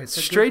Bueller. It's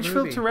a strange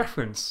film to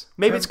reference.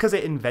 Maybe it's because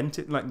it didn't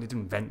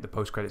invent the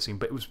post-credit scene,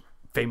 but it was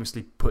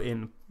famously put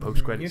in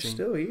post-credit scene.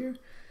 You're still here.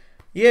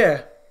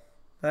 Yeah.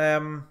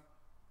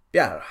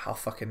 Yeah,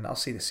 I'll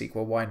see the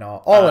sequel. Why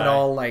not? All in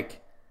all,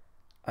 like,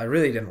 I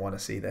really didn't want to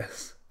see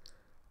this,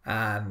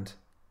 and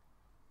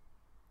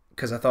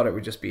because I thought it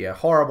would just be a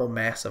horrible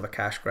mess of a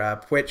cash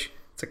grab, which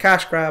it's a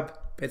cash grab.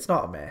 It's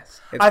not a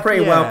mess. It's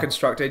pretty well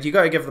constructed. You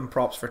got to give them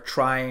props for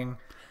trying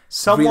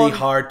really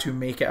hard to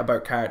make it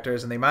about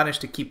characters, and they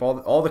managed to keep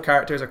all the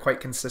characters are quite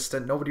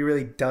consistent. Nobody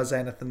really does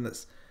anything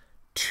that's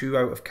too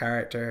out of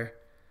character.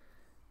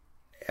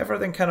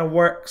 Everything kind of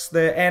works.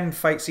 The end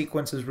fight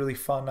sequence is really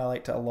fun. I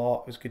liked it a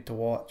lot. It was good to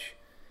watch.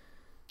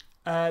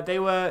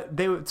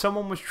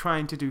 Someone was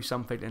trying to do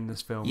something in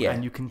this film,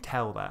 and you can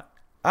tell that.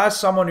 As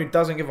someone who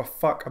doesn't give a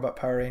fuck about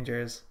Power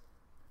Rangers,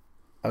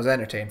 I was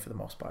entertained for the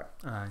most part.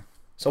 Aye.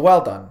 So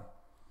well done,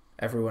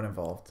 everyone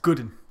involved.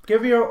 Good.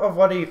 Give you a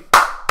buddy.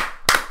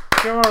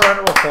 Give him a round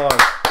of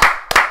applause.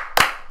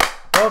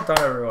 Well done,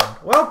 everyone.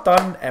 Well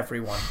done,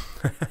 everyone.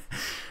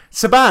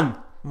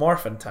 Saban.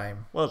 Morphin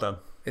time. Well done.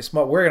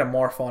 We're gonna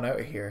morph on out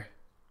of here.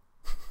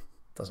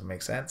 Doesn't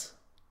make sense.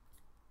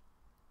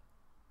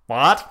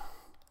 What?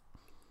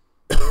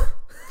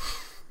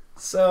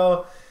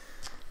 So,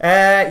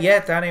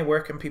 Danny, where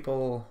can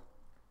people,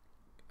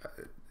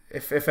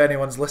 if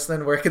anyone's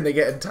listening, where can they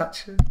get in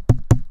touch?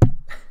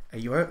 Are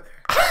you out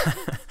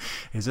there?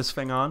 Is this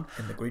thing on?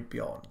 In the great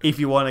beyond. If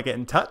you want to get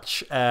in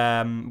touch,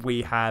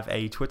 we have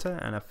a Twitter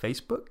and a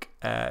Facebook.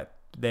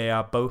 They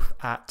are both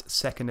at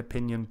Second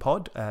Opinion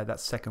Pod.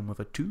 That's second with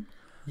a 2.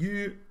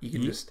 You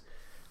can just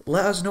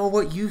let us know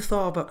what you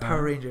thought about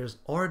Power Rangers,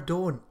 or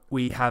don't.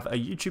 We have a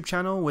YouTube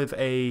channel with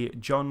a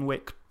John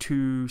Wick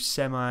 2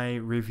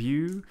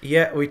 semi-review.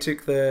 Yeah, we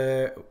took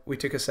a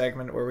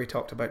segment where we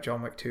talked about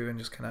John Wick 2 and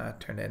just kind of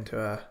turned it into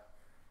a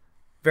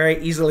very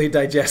easily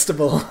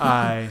digestible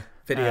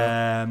video.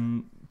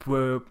 I'm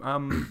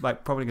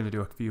probably going to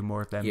do a few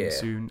more of them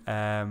soon.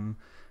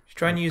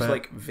 Try and use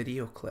like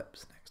video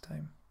clips next next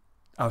time.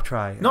 I'll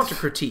try. Not to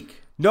critique.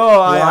 No,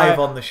 live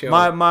on the show.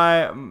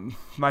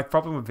 My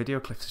problem with video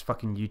clips is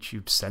fucking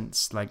YouTube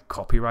sense, like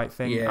copyright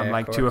thing. Yeah, I'm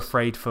like too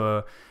afraid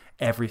for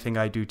everything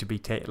I do to be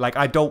taken. Like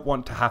I don't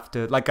want to have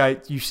to. Like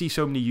you see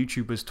so many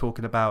YouTubers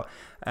talking about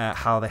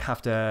how they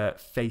have to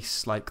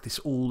face like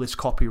all this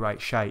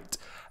copyright shite.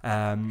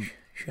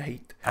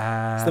 Shite.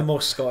 It's the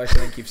most Scottish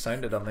I think you've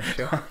sounded on this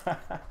show.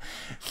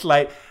 It's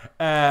like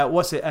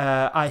what's it?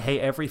 I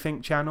Hate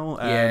Everything channel.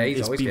 Yeah,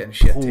 he's always been getting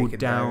shit pulled taken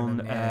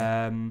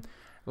down.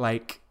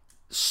 Like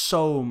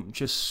so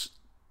just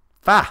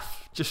faff.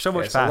 Just so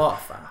much it's faff. a lot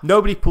of faff.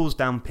 Nobody pulls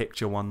down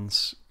picture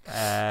ones.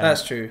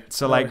 That's true.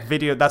 So like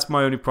video, that's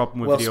my only problem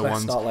with Will video Smith's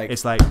ones. not like,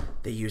 it's like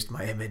they used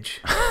my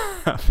image.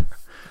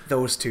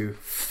 Those two,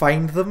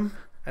 find them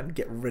and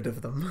get rid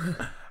of them.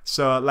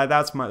 So like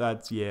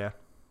that's yeah.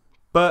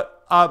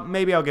 But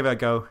maybe I'll give it a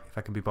go if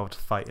I can be bothered to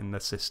fight in the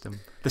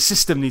system. The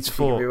system needs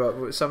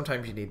 4.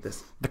 Sometimes you need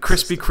this. The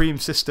Krispy Kreme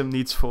system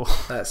needs 4.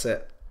 That's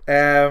it.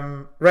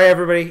 Right,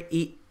 everybody,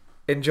 eat.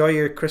 Enjoy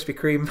your Krispy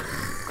Kreme.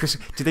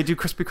 Do they do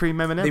Krispy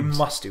Kreme M&Ms? They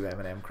must do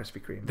M&M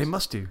Krispy Kremes. They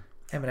must do.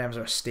 M&Ms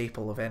are a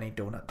staple of any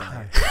donut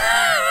diet.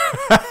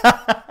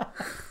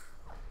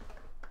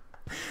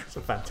 It's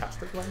a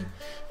fantastic one.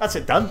 That's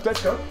it, done.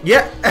 Let's go.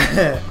 Yeah.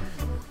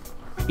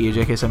 Eat your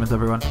J.K. Simmons,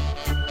 everyone.